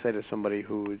thing to say to somebody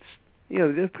who is,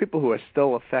 there's people who are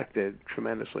still affected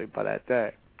tremendously by that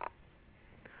day?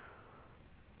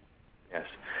 Yes.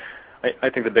 I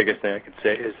think the biggest thing I could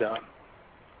say is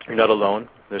you're not alone.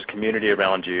 There's community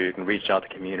around you. You can reach out to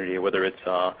community, whether it's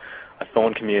a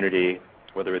phone community,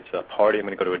 whether it's a party. I'm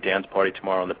going to go to a dance party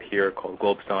tomorrow on the pier called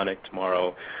Globe Sonic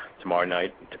tomorrow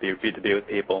night to be with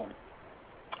people.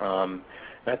 And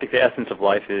I think the essence of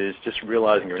life is just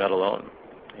realizing you're not alone.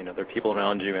 There are people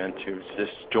around you, and to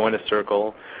just join a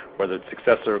circle, whether it's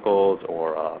success circles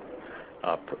or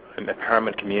an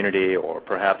empowerment community, or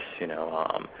perhaps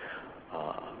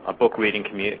a book reading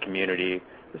community.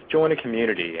 Just join a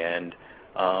community, and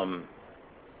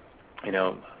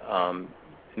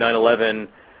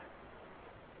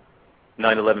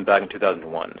 9/11 back in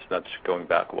 2001. So that's going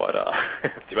back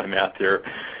do my math here.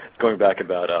 It's going back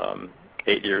about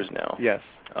 8 years now. Yes.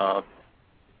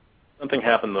 Something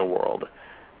happened in the world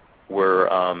where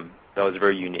that was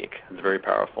very unique. It was very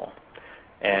powerful.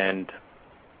 And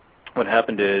what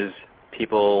happened is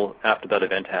people, after that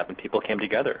event happened, people came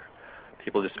together.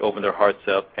 People just opened their hearts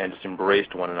up and just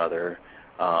embraced one another.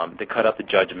 They cut out the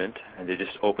judgment, and they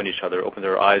just opened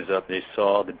their eyes up, and they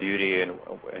saw the beauty in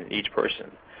each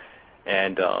person.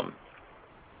 And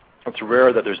it's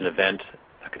rare that there's an event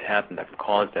that could happen that could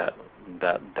cause that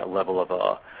level of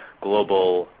a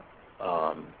global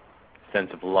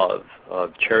sense of love,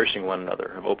 of cherishing one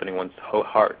another, of opening one's whole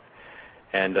heart.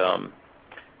 And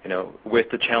with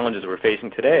the challenges we're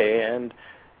facing today. And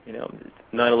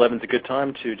 9/11 is a good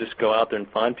time to just go out there and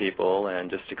find people and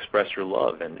just express your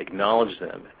love and acknowledge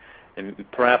them, and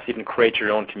perhaps even create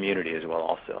your own community as well.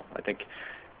 Also, I think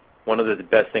one of the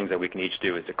best things that we can each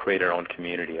do is to create our own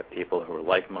community of people who are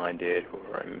like-minded, who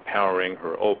are empowering, who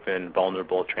are open,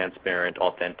 vulnerable, transparent,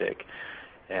 authentic.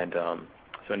 And so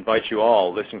I invite you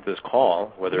all listening to this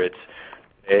call, whether it's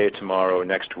today, tomorrow,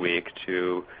 next week,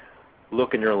 to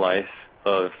look in your life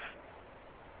of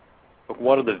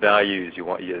what are the values you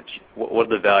want what are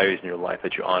the values in your life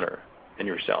that you honor in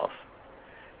yourself,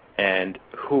 and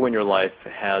who in your life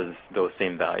has those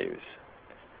same values.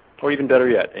 Or even better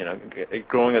yet,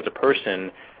 growing as a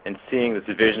person and seeing this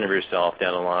vision of yourself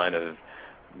down the line of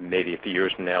maybe a few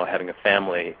years from now having a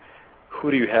family. Who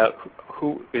do you have?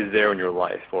 Who is there in your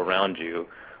life or around you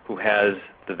who has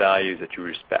the values that you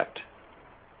respect?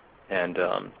 And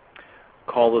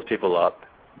call those people up,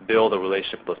 build a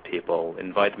relationship with those people,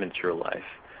 invite them into your life,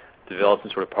 develop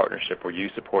some sort of partnership where you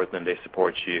support them, they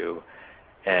support you,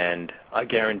 and I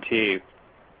guarantee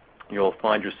you'll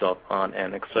find yourself on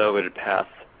an accelerated path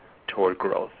toward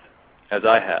growth, as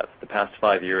I have. The past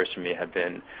 5 years for me have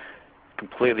been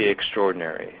completely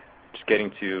extraordinary. Just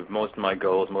getting to most of my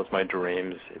goals, most of my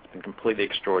dreams, it's been completely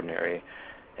extraordinary,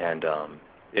 and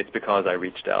it's because I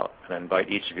reached out, and I invite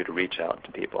each of you to reach out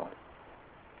to people.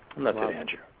 And that's it,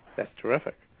 Andrew. That's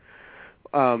terrific.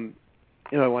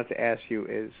 I want to ask you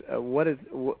is,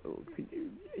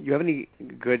 you have any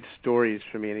good stories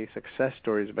for me, any success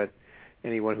stories about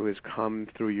anyone who has come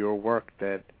through your work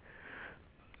that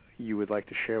you would like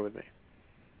to share with me?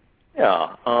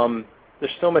 Yeah,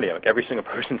 there's so many. Like every single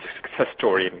person's a success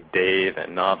story. I mean, Dave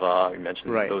and Nava, you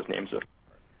mentioned those names.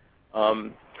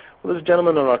 Well, there's a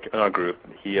gentleman in our group.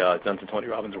 He done some Tony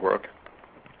Robbins work.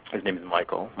 His name is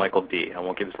Michael B. I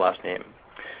won't give his last name.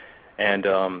 And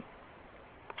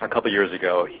a couple of years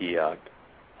ago, he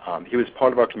was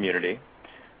part of our community.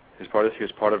 He was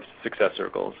part of Success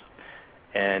Circles.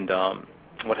 And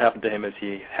what happened to him is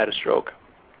he had a stroke.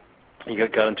 He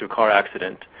got into a car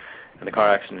accident. In the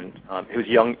car accident, he was a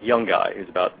young guy. He was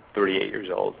about 38 years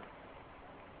old.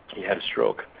 He had a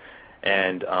stroke.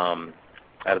 And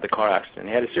out of the car accident,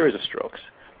 he had a series of strokes.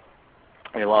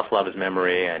 And he lost a lot of his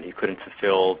memory, and he couldn't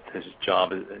fulfill his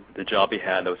job, the job he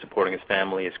had that was supporting his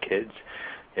family, his kids.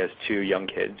 He has 2 young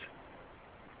kids.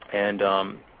 And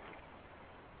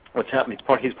what's happened,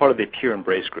 he's part of the Pure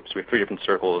Embrace group. So we have 3 different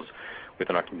circles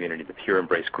within our community: the Pure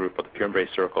Embrace group, or the Pure Embrace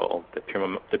circle, the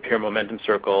Pure Momentum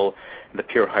circle, and the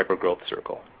Pure Hyper Growth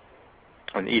circle.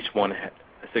 And each one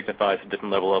signifies a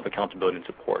different level of accountability and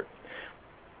support.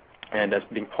 And as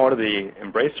being part of the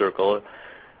Embrace circle,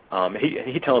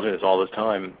 he tells me this all the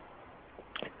time.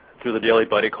 Through the daily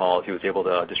buddy calls, he was able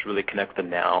to just really connect with the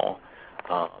now,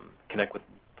 connect with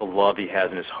the love he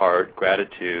has in his heart,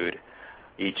 gratitude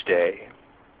each day.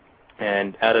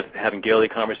 And out of having daily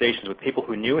conversations with people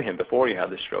who knew him before he had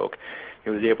the stroke,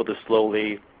 he was able to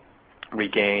slowly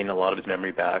regain a lot of his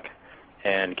memory back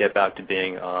and get back to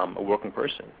being a working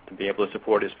person, to be able to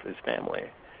support his family,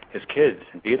 his kids,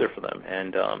 and be there for them.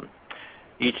 And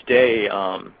each day,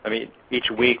 each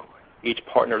week, each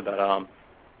partner that I've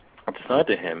assigned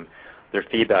to him, their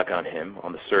feedback on him,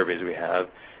 on the surveys we have,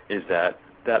 is that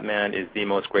man is the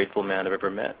most grateful man I've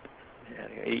ever met.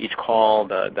 Each call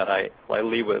that I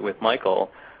leave with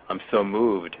Michael, I'm so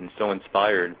moved and so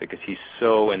inspired because he's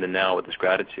so in the now with his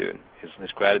gratitude.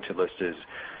 His gratitude list is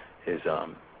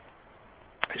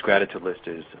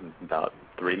about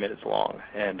 3 minutes long,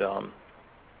 and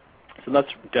so that's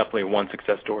definitely one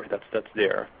success story that's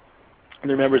there. And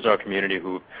there are members of our community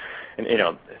who, and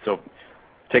so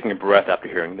taking a breath after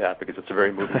hearing that because it's a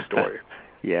very moving story.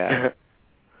 Yeah. There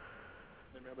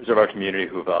are members of our community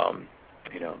who've,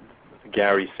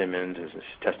 Gary Simmons is his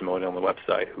testimonial on the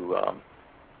website, who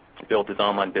built his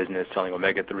online business selling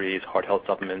omega-3s, heart health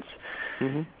supplements,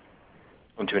 into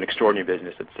an extraordinary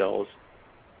business that sells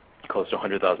close to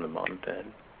 $100,000 a month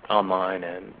and online,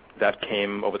 and that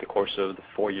came over the course of the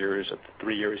 3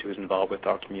 years he was involved with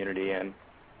our community. And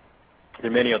there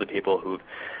are many other people who've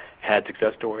had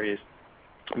success stories,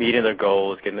 meeting their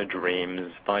goals, getting their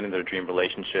dreams, finding their dream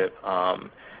relationship,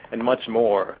 and much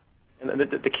more. And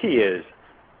the key is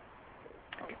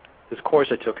this course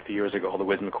I took a few years ago, the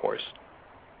Wisdom Course.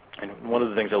 And one of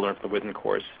the things I learned from the Wisdom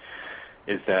Course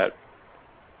is that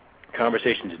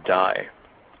conversations die.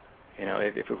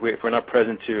 If we're not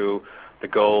present to the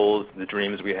goals, the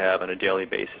dreams we have on a daily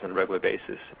basis, on a regular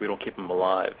basis, if we don't keep them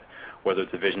alive, whether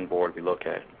it's a vision board we look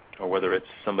at, or whether it's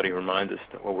somebody who reminds us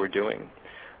that what we're doing,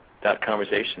 that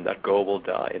conversation, that goal will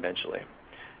die eventually.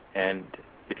 And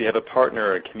if you have a partner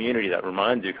or a community that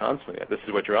reminds you constantly that this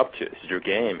is what you're up to, this is your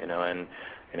game, and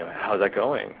how's that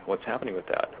going? What's happening with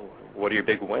that? What are your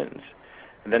big wins?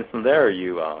 And then from there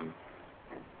you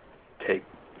take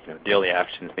daily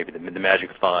actions, maybe the Magic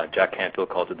 5. Jack Canfield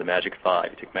calls it the Magic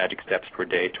 5. You take magic steps per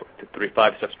day,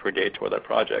 5 steps per day toward that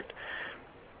project.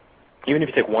 Even if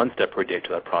you take 1 step per day to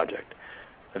that project,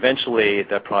 eventually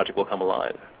that project will come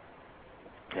alive.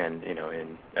 And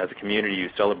as a community, you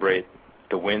celebrate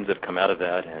the wins that come out of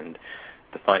that, and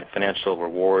the financial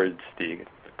rewards, the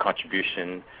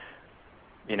contribution,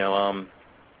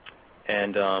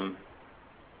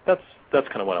 that's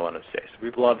kind of what I want to say. So we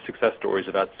have a lot of success stories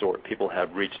of that sort. People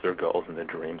have reached their goals and their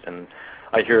dreams, and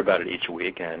I hear about it each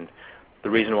week. And the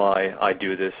reason why I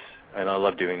do this, and I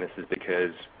love doing this, is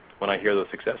because when I hear those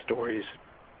success stories,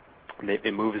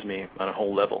 it moves me on a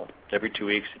whole level. Every 2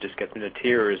 weeks, it just gets me to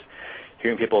tears,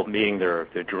 hearing people meeting their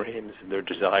dreams, their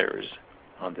desires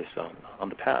on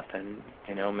the path, and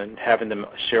and having them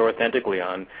share authentically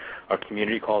on our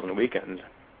community calls and weekends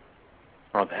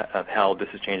of how this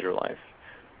has changed their life.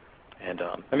 And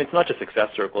it's not just success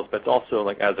circles, but it's also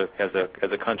like as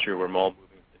a country, we're all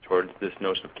moving towards this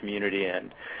notion of community,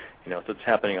 and so it's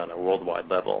happening on a worldwide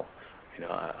level.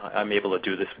 I'm able to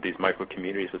do this with these micro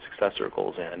communities with success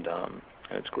circles, and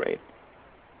it's great.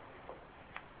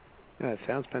 Yeah, it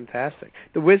sounds fantastic.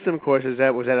 The Wisdom course, was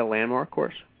that a landmark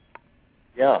course?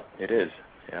 Yeah, it is.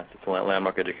 Yeah, it's a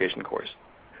landmark education course.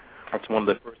 That's one of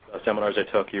the first seminars I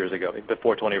took years ago,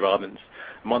 before Tony Robbins.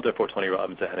 A month before Tony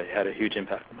Robbins, that had a huge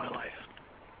impact on my life.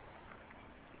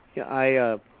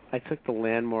 Yeah, I took the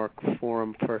Landmark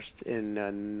Forum first in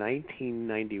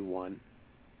 1991,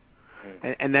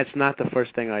 and that's not the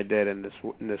first thing I did in this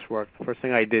work. The first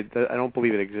thing I did, I don't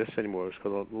believe it exists anymore, it was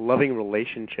called Loving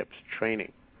Relationships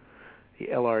Training, the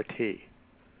LRT,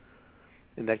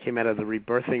 and that came out of the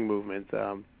rebirthing movement.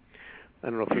 I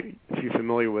don't know if you're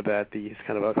familiar with that. It's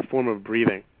kind of a form of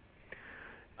breathing.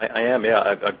 I am,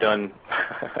 yeah. I've done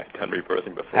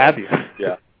rebirthing before. Have you?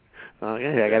 Yeah.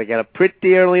 Yeah. I got to get up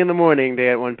pretty early in the morning to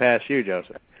get one past you,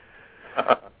 Joseph.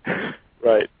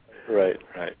 Right.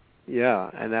 Yeah,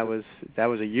 and that was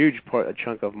a huge a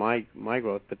chunk of my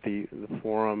growth. But the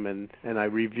forum, and I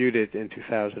reviewed it in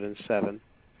 2007,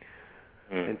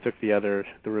 and took the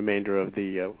remainder of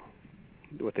the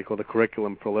what they call the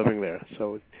curriculum for living there.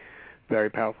 So very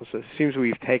powerful. So it seems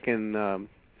we've taken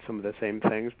some of the same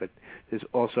things, but there's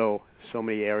also so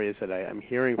many areas that I'm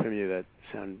hearing from you that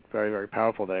sound very, very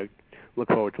powerful that I look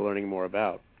forward to learning more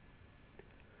about.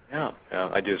 Yeah,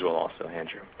 I do as well. Also,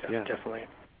 Andrew. Yeah. Definitely.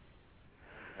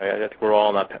 I think we're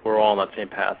all on that same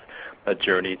path, that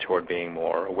journey toward being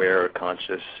more aware,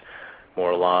 conscious,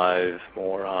 more alive,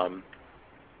 more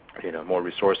more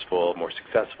resourceful, more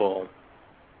successful,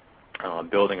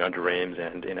 building our dreams.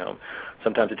 And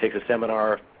sometimes it takes a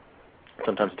seminar,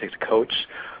 sometimes it takes a coach,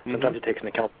 sometimes it takes an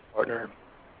accountable partner.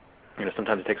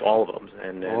 Sometimes it takes all of them.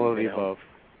 And all of the above.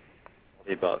 All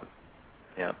the above.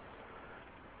 Yeah.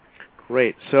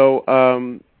 Great. So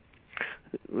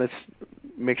let's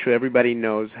make sure everybody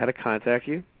knows how to contact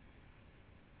you.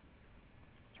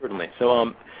 Certainly.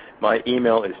 So my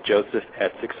email is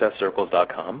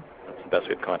joseph@successcircles.com. That's the best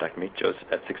way to contact me,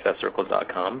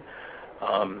 joseph@successcircles.com.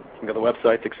 You can go to the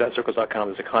website, successcircles.com.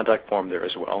 There's a contact form there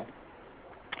as well.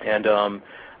 And I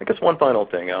guess one final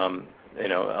thing,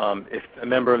 if a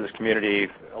member of this community,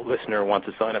 a listener, wants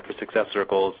to sign up for Success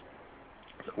Circles,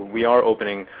 we are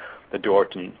opening the door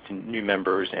to new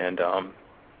members, and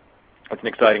it's an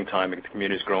exciting time because the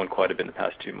community has grown quite a bit in the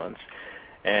past 2 months.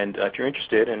 And if you're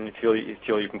interested and feel you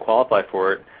can qualify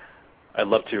for it, I'd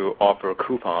love to offer a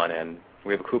coupon, and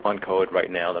we have a coupon code right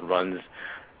now that runs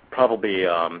probably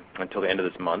until the end of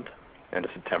this month, end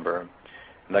of September.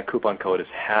 And that coupon code is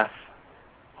half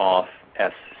off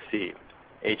SC,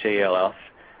 HALF,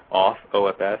 off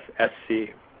OFF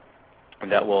SC,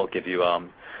 and that will give you a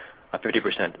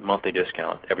 50% monthly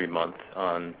discount every month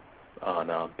on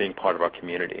being part of our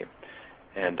community.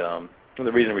 And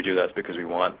the reason we do that is because we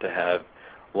want to have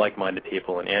like-minded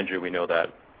people. And Andrew, we know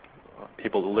that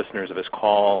people, the listeners of this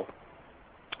call,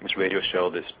 this radio show,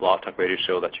 this Blog Talk radio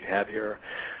show that you have here,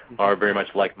 are very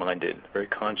much like-minded, very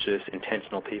conscious,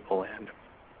 intentional people, and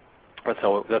that's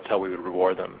how we would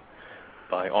reward them,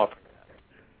 by offering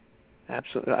that.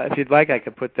 Absolutely. If you'd like, I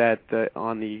could put that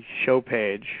on the show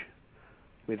page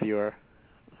with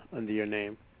under your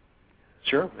name.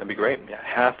 Sure, that'd be great. Yeah,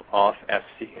 half off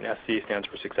SC, and SC stands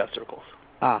for Success Circles.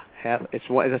 Half.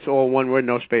 That's all one word,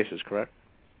 no spaces, correct?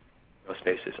 No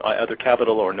spaces. Either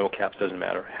capital or no caps, doesn't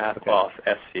matter. Half off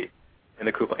SC, and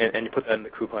the coupon, and you put that in the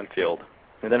coupon field.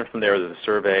 And then from there, there's a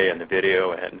survey and the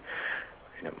video, and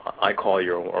I call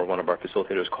you or one of our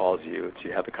facilitators calls you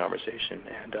to have the conversation,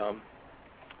 and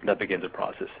that begins the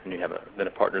process. And you have then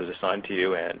a partner is assigned to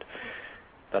you, and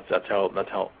that's how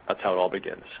it all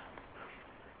begins.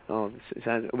 Oh,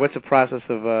 what's the process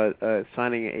of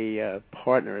assigning a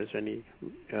partner? Is there any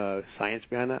science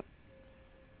behind that?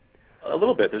 A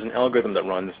little bit. There's an algorithm that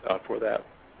runs for that.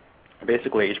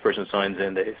 Basically, each person signs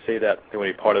in. They say that they want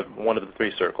to be part of one of the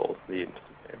three circles: the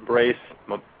embrace,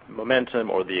 momentum,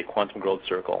 or the quantum growth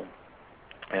circle.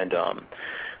 And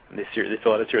they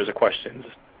fill out a series of questions.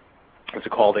 It's a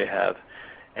call they have,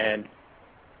 and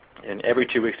every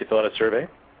 2 weeks they fill out a survey.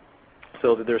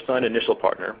 So they're assigned an initial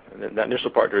partner, and that initial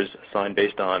partner is assigned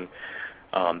based on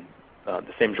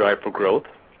the same drive for growth,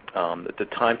 the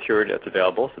time period that's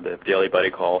available. So they have daily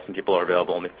buddy calls. Some people are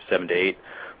available only from 7 to 8.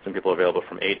 Some people are available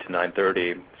from 8 to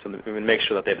 9:30. So we make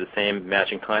sure that they have the same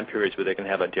matching time periods where they can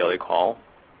have a daily call.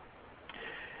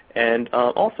 And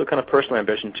also kind of personal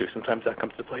ambition too. Sometimes that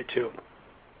comes to play too,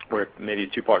 where maybe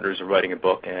two partners are writing a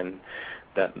book, and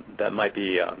that might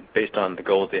be based on the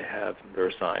goals they have. They're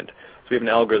assigned. So we have an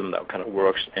algorithm that kind of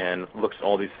works and looks at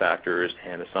all these factors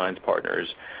and assigns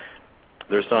partners.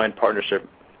 They're assigned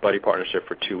buddy partnership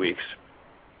for 2 weeks,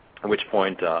 at which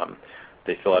point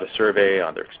they fill out a survey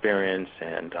on their experience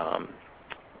and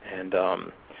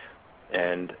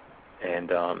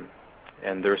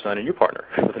they're assigned a new partner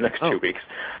for the next 2 weeks.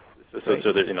 So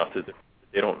that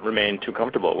they don't remain too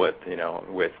comfortable with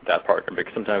that partner,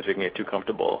 because sometimes we can get too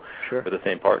comfortable with the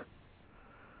same partner.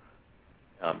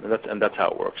 And that's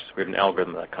how it works. We have an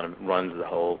algorithm that kind of runs the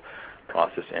whole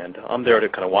process, and I'm there to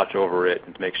kind of watch over it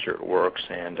and to make sure it works.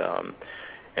 And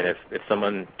if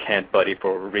someone can't buddy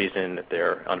for a reason, if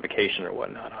they're on vacation or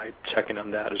whatnot, I check in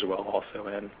on that as well also,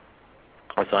 and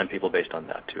assign people based on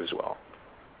that too as well.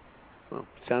 Well,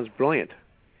 sounds brilliant.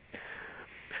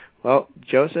 Well,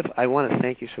 Joseph, I want to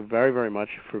thank you so very, very much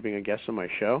for being a guest on my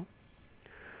show.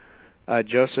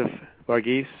 Joseph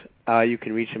Varghese, you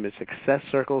can reach him at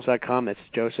successcircles.com. That's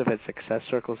Joseph at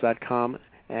successcircles.com.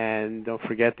 And don't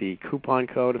forget the coupon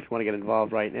code if you want to get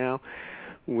involved right now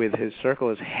with his circle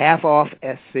is half off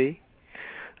SC.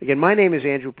 Again, my name is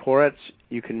Andrew Poretz.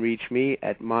 You can reach me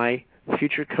at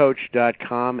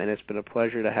myfuturecoach.com, and it's been a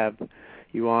pleasure to have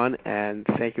you on, and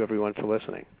thank you, everyone, for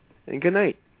listening. And good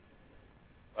night.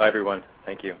 Bye, everyone.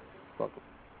 Thank you. Welcome.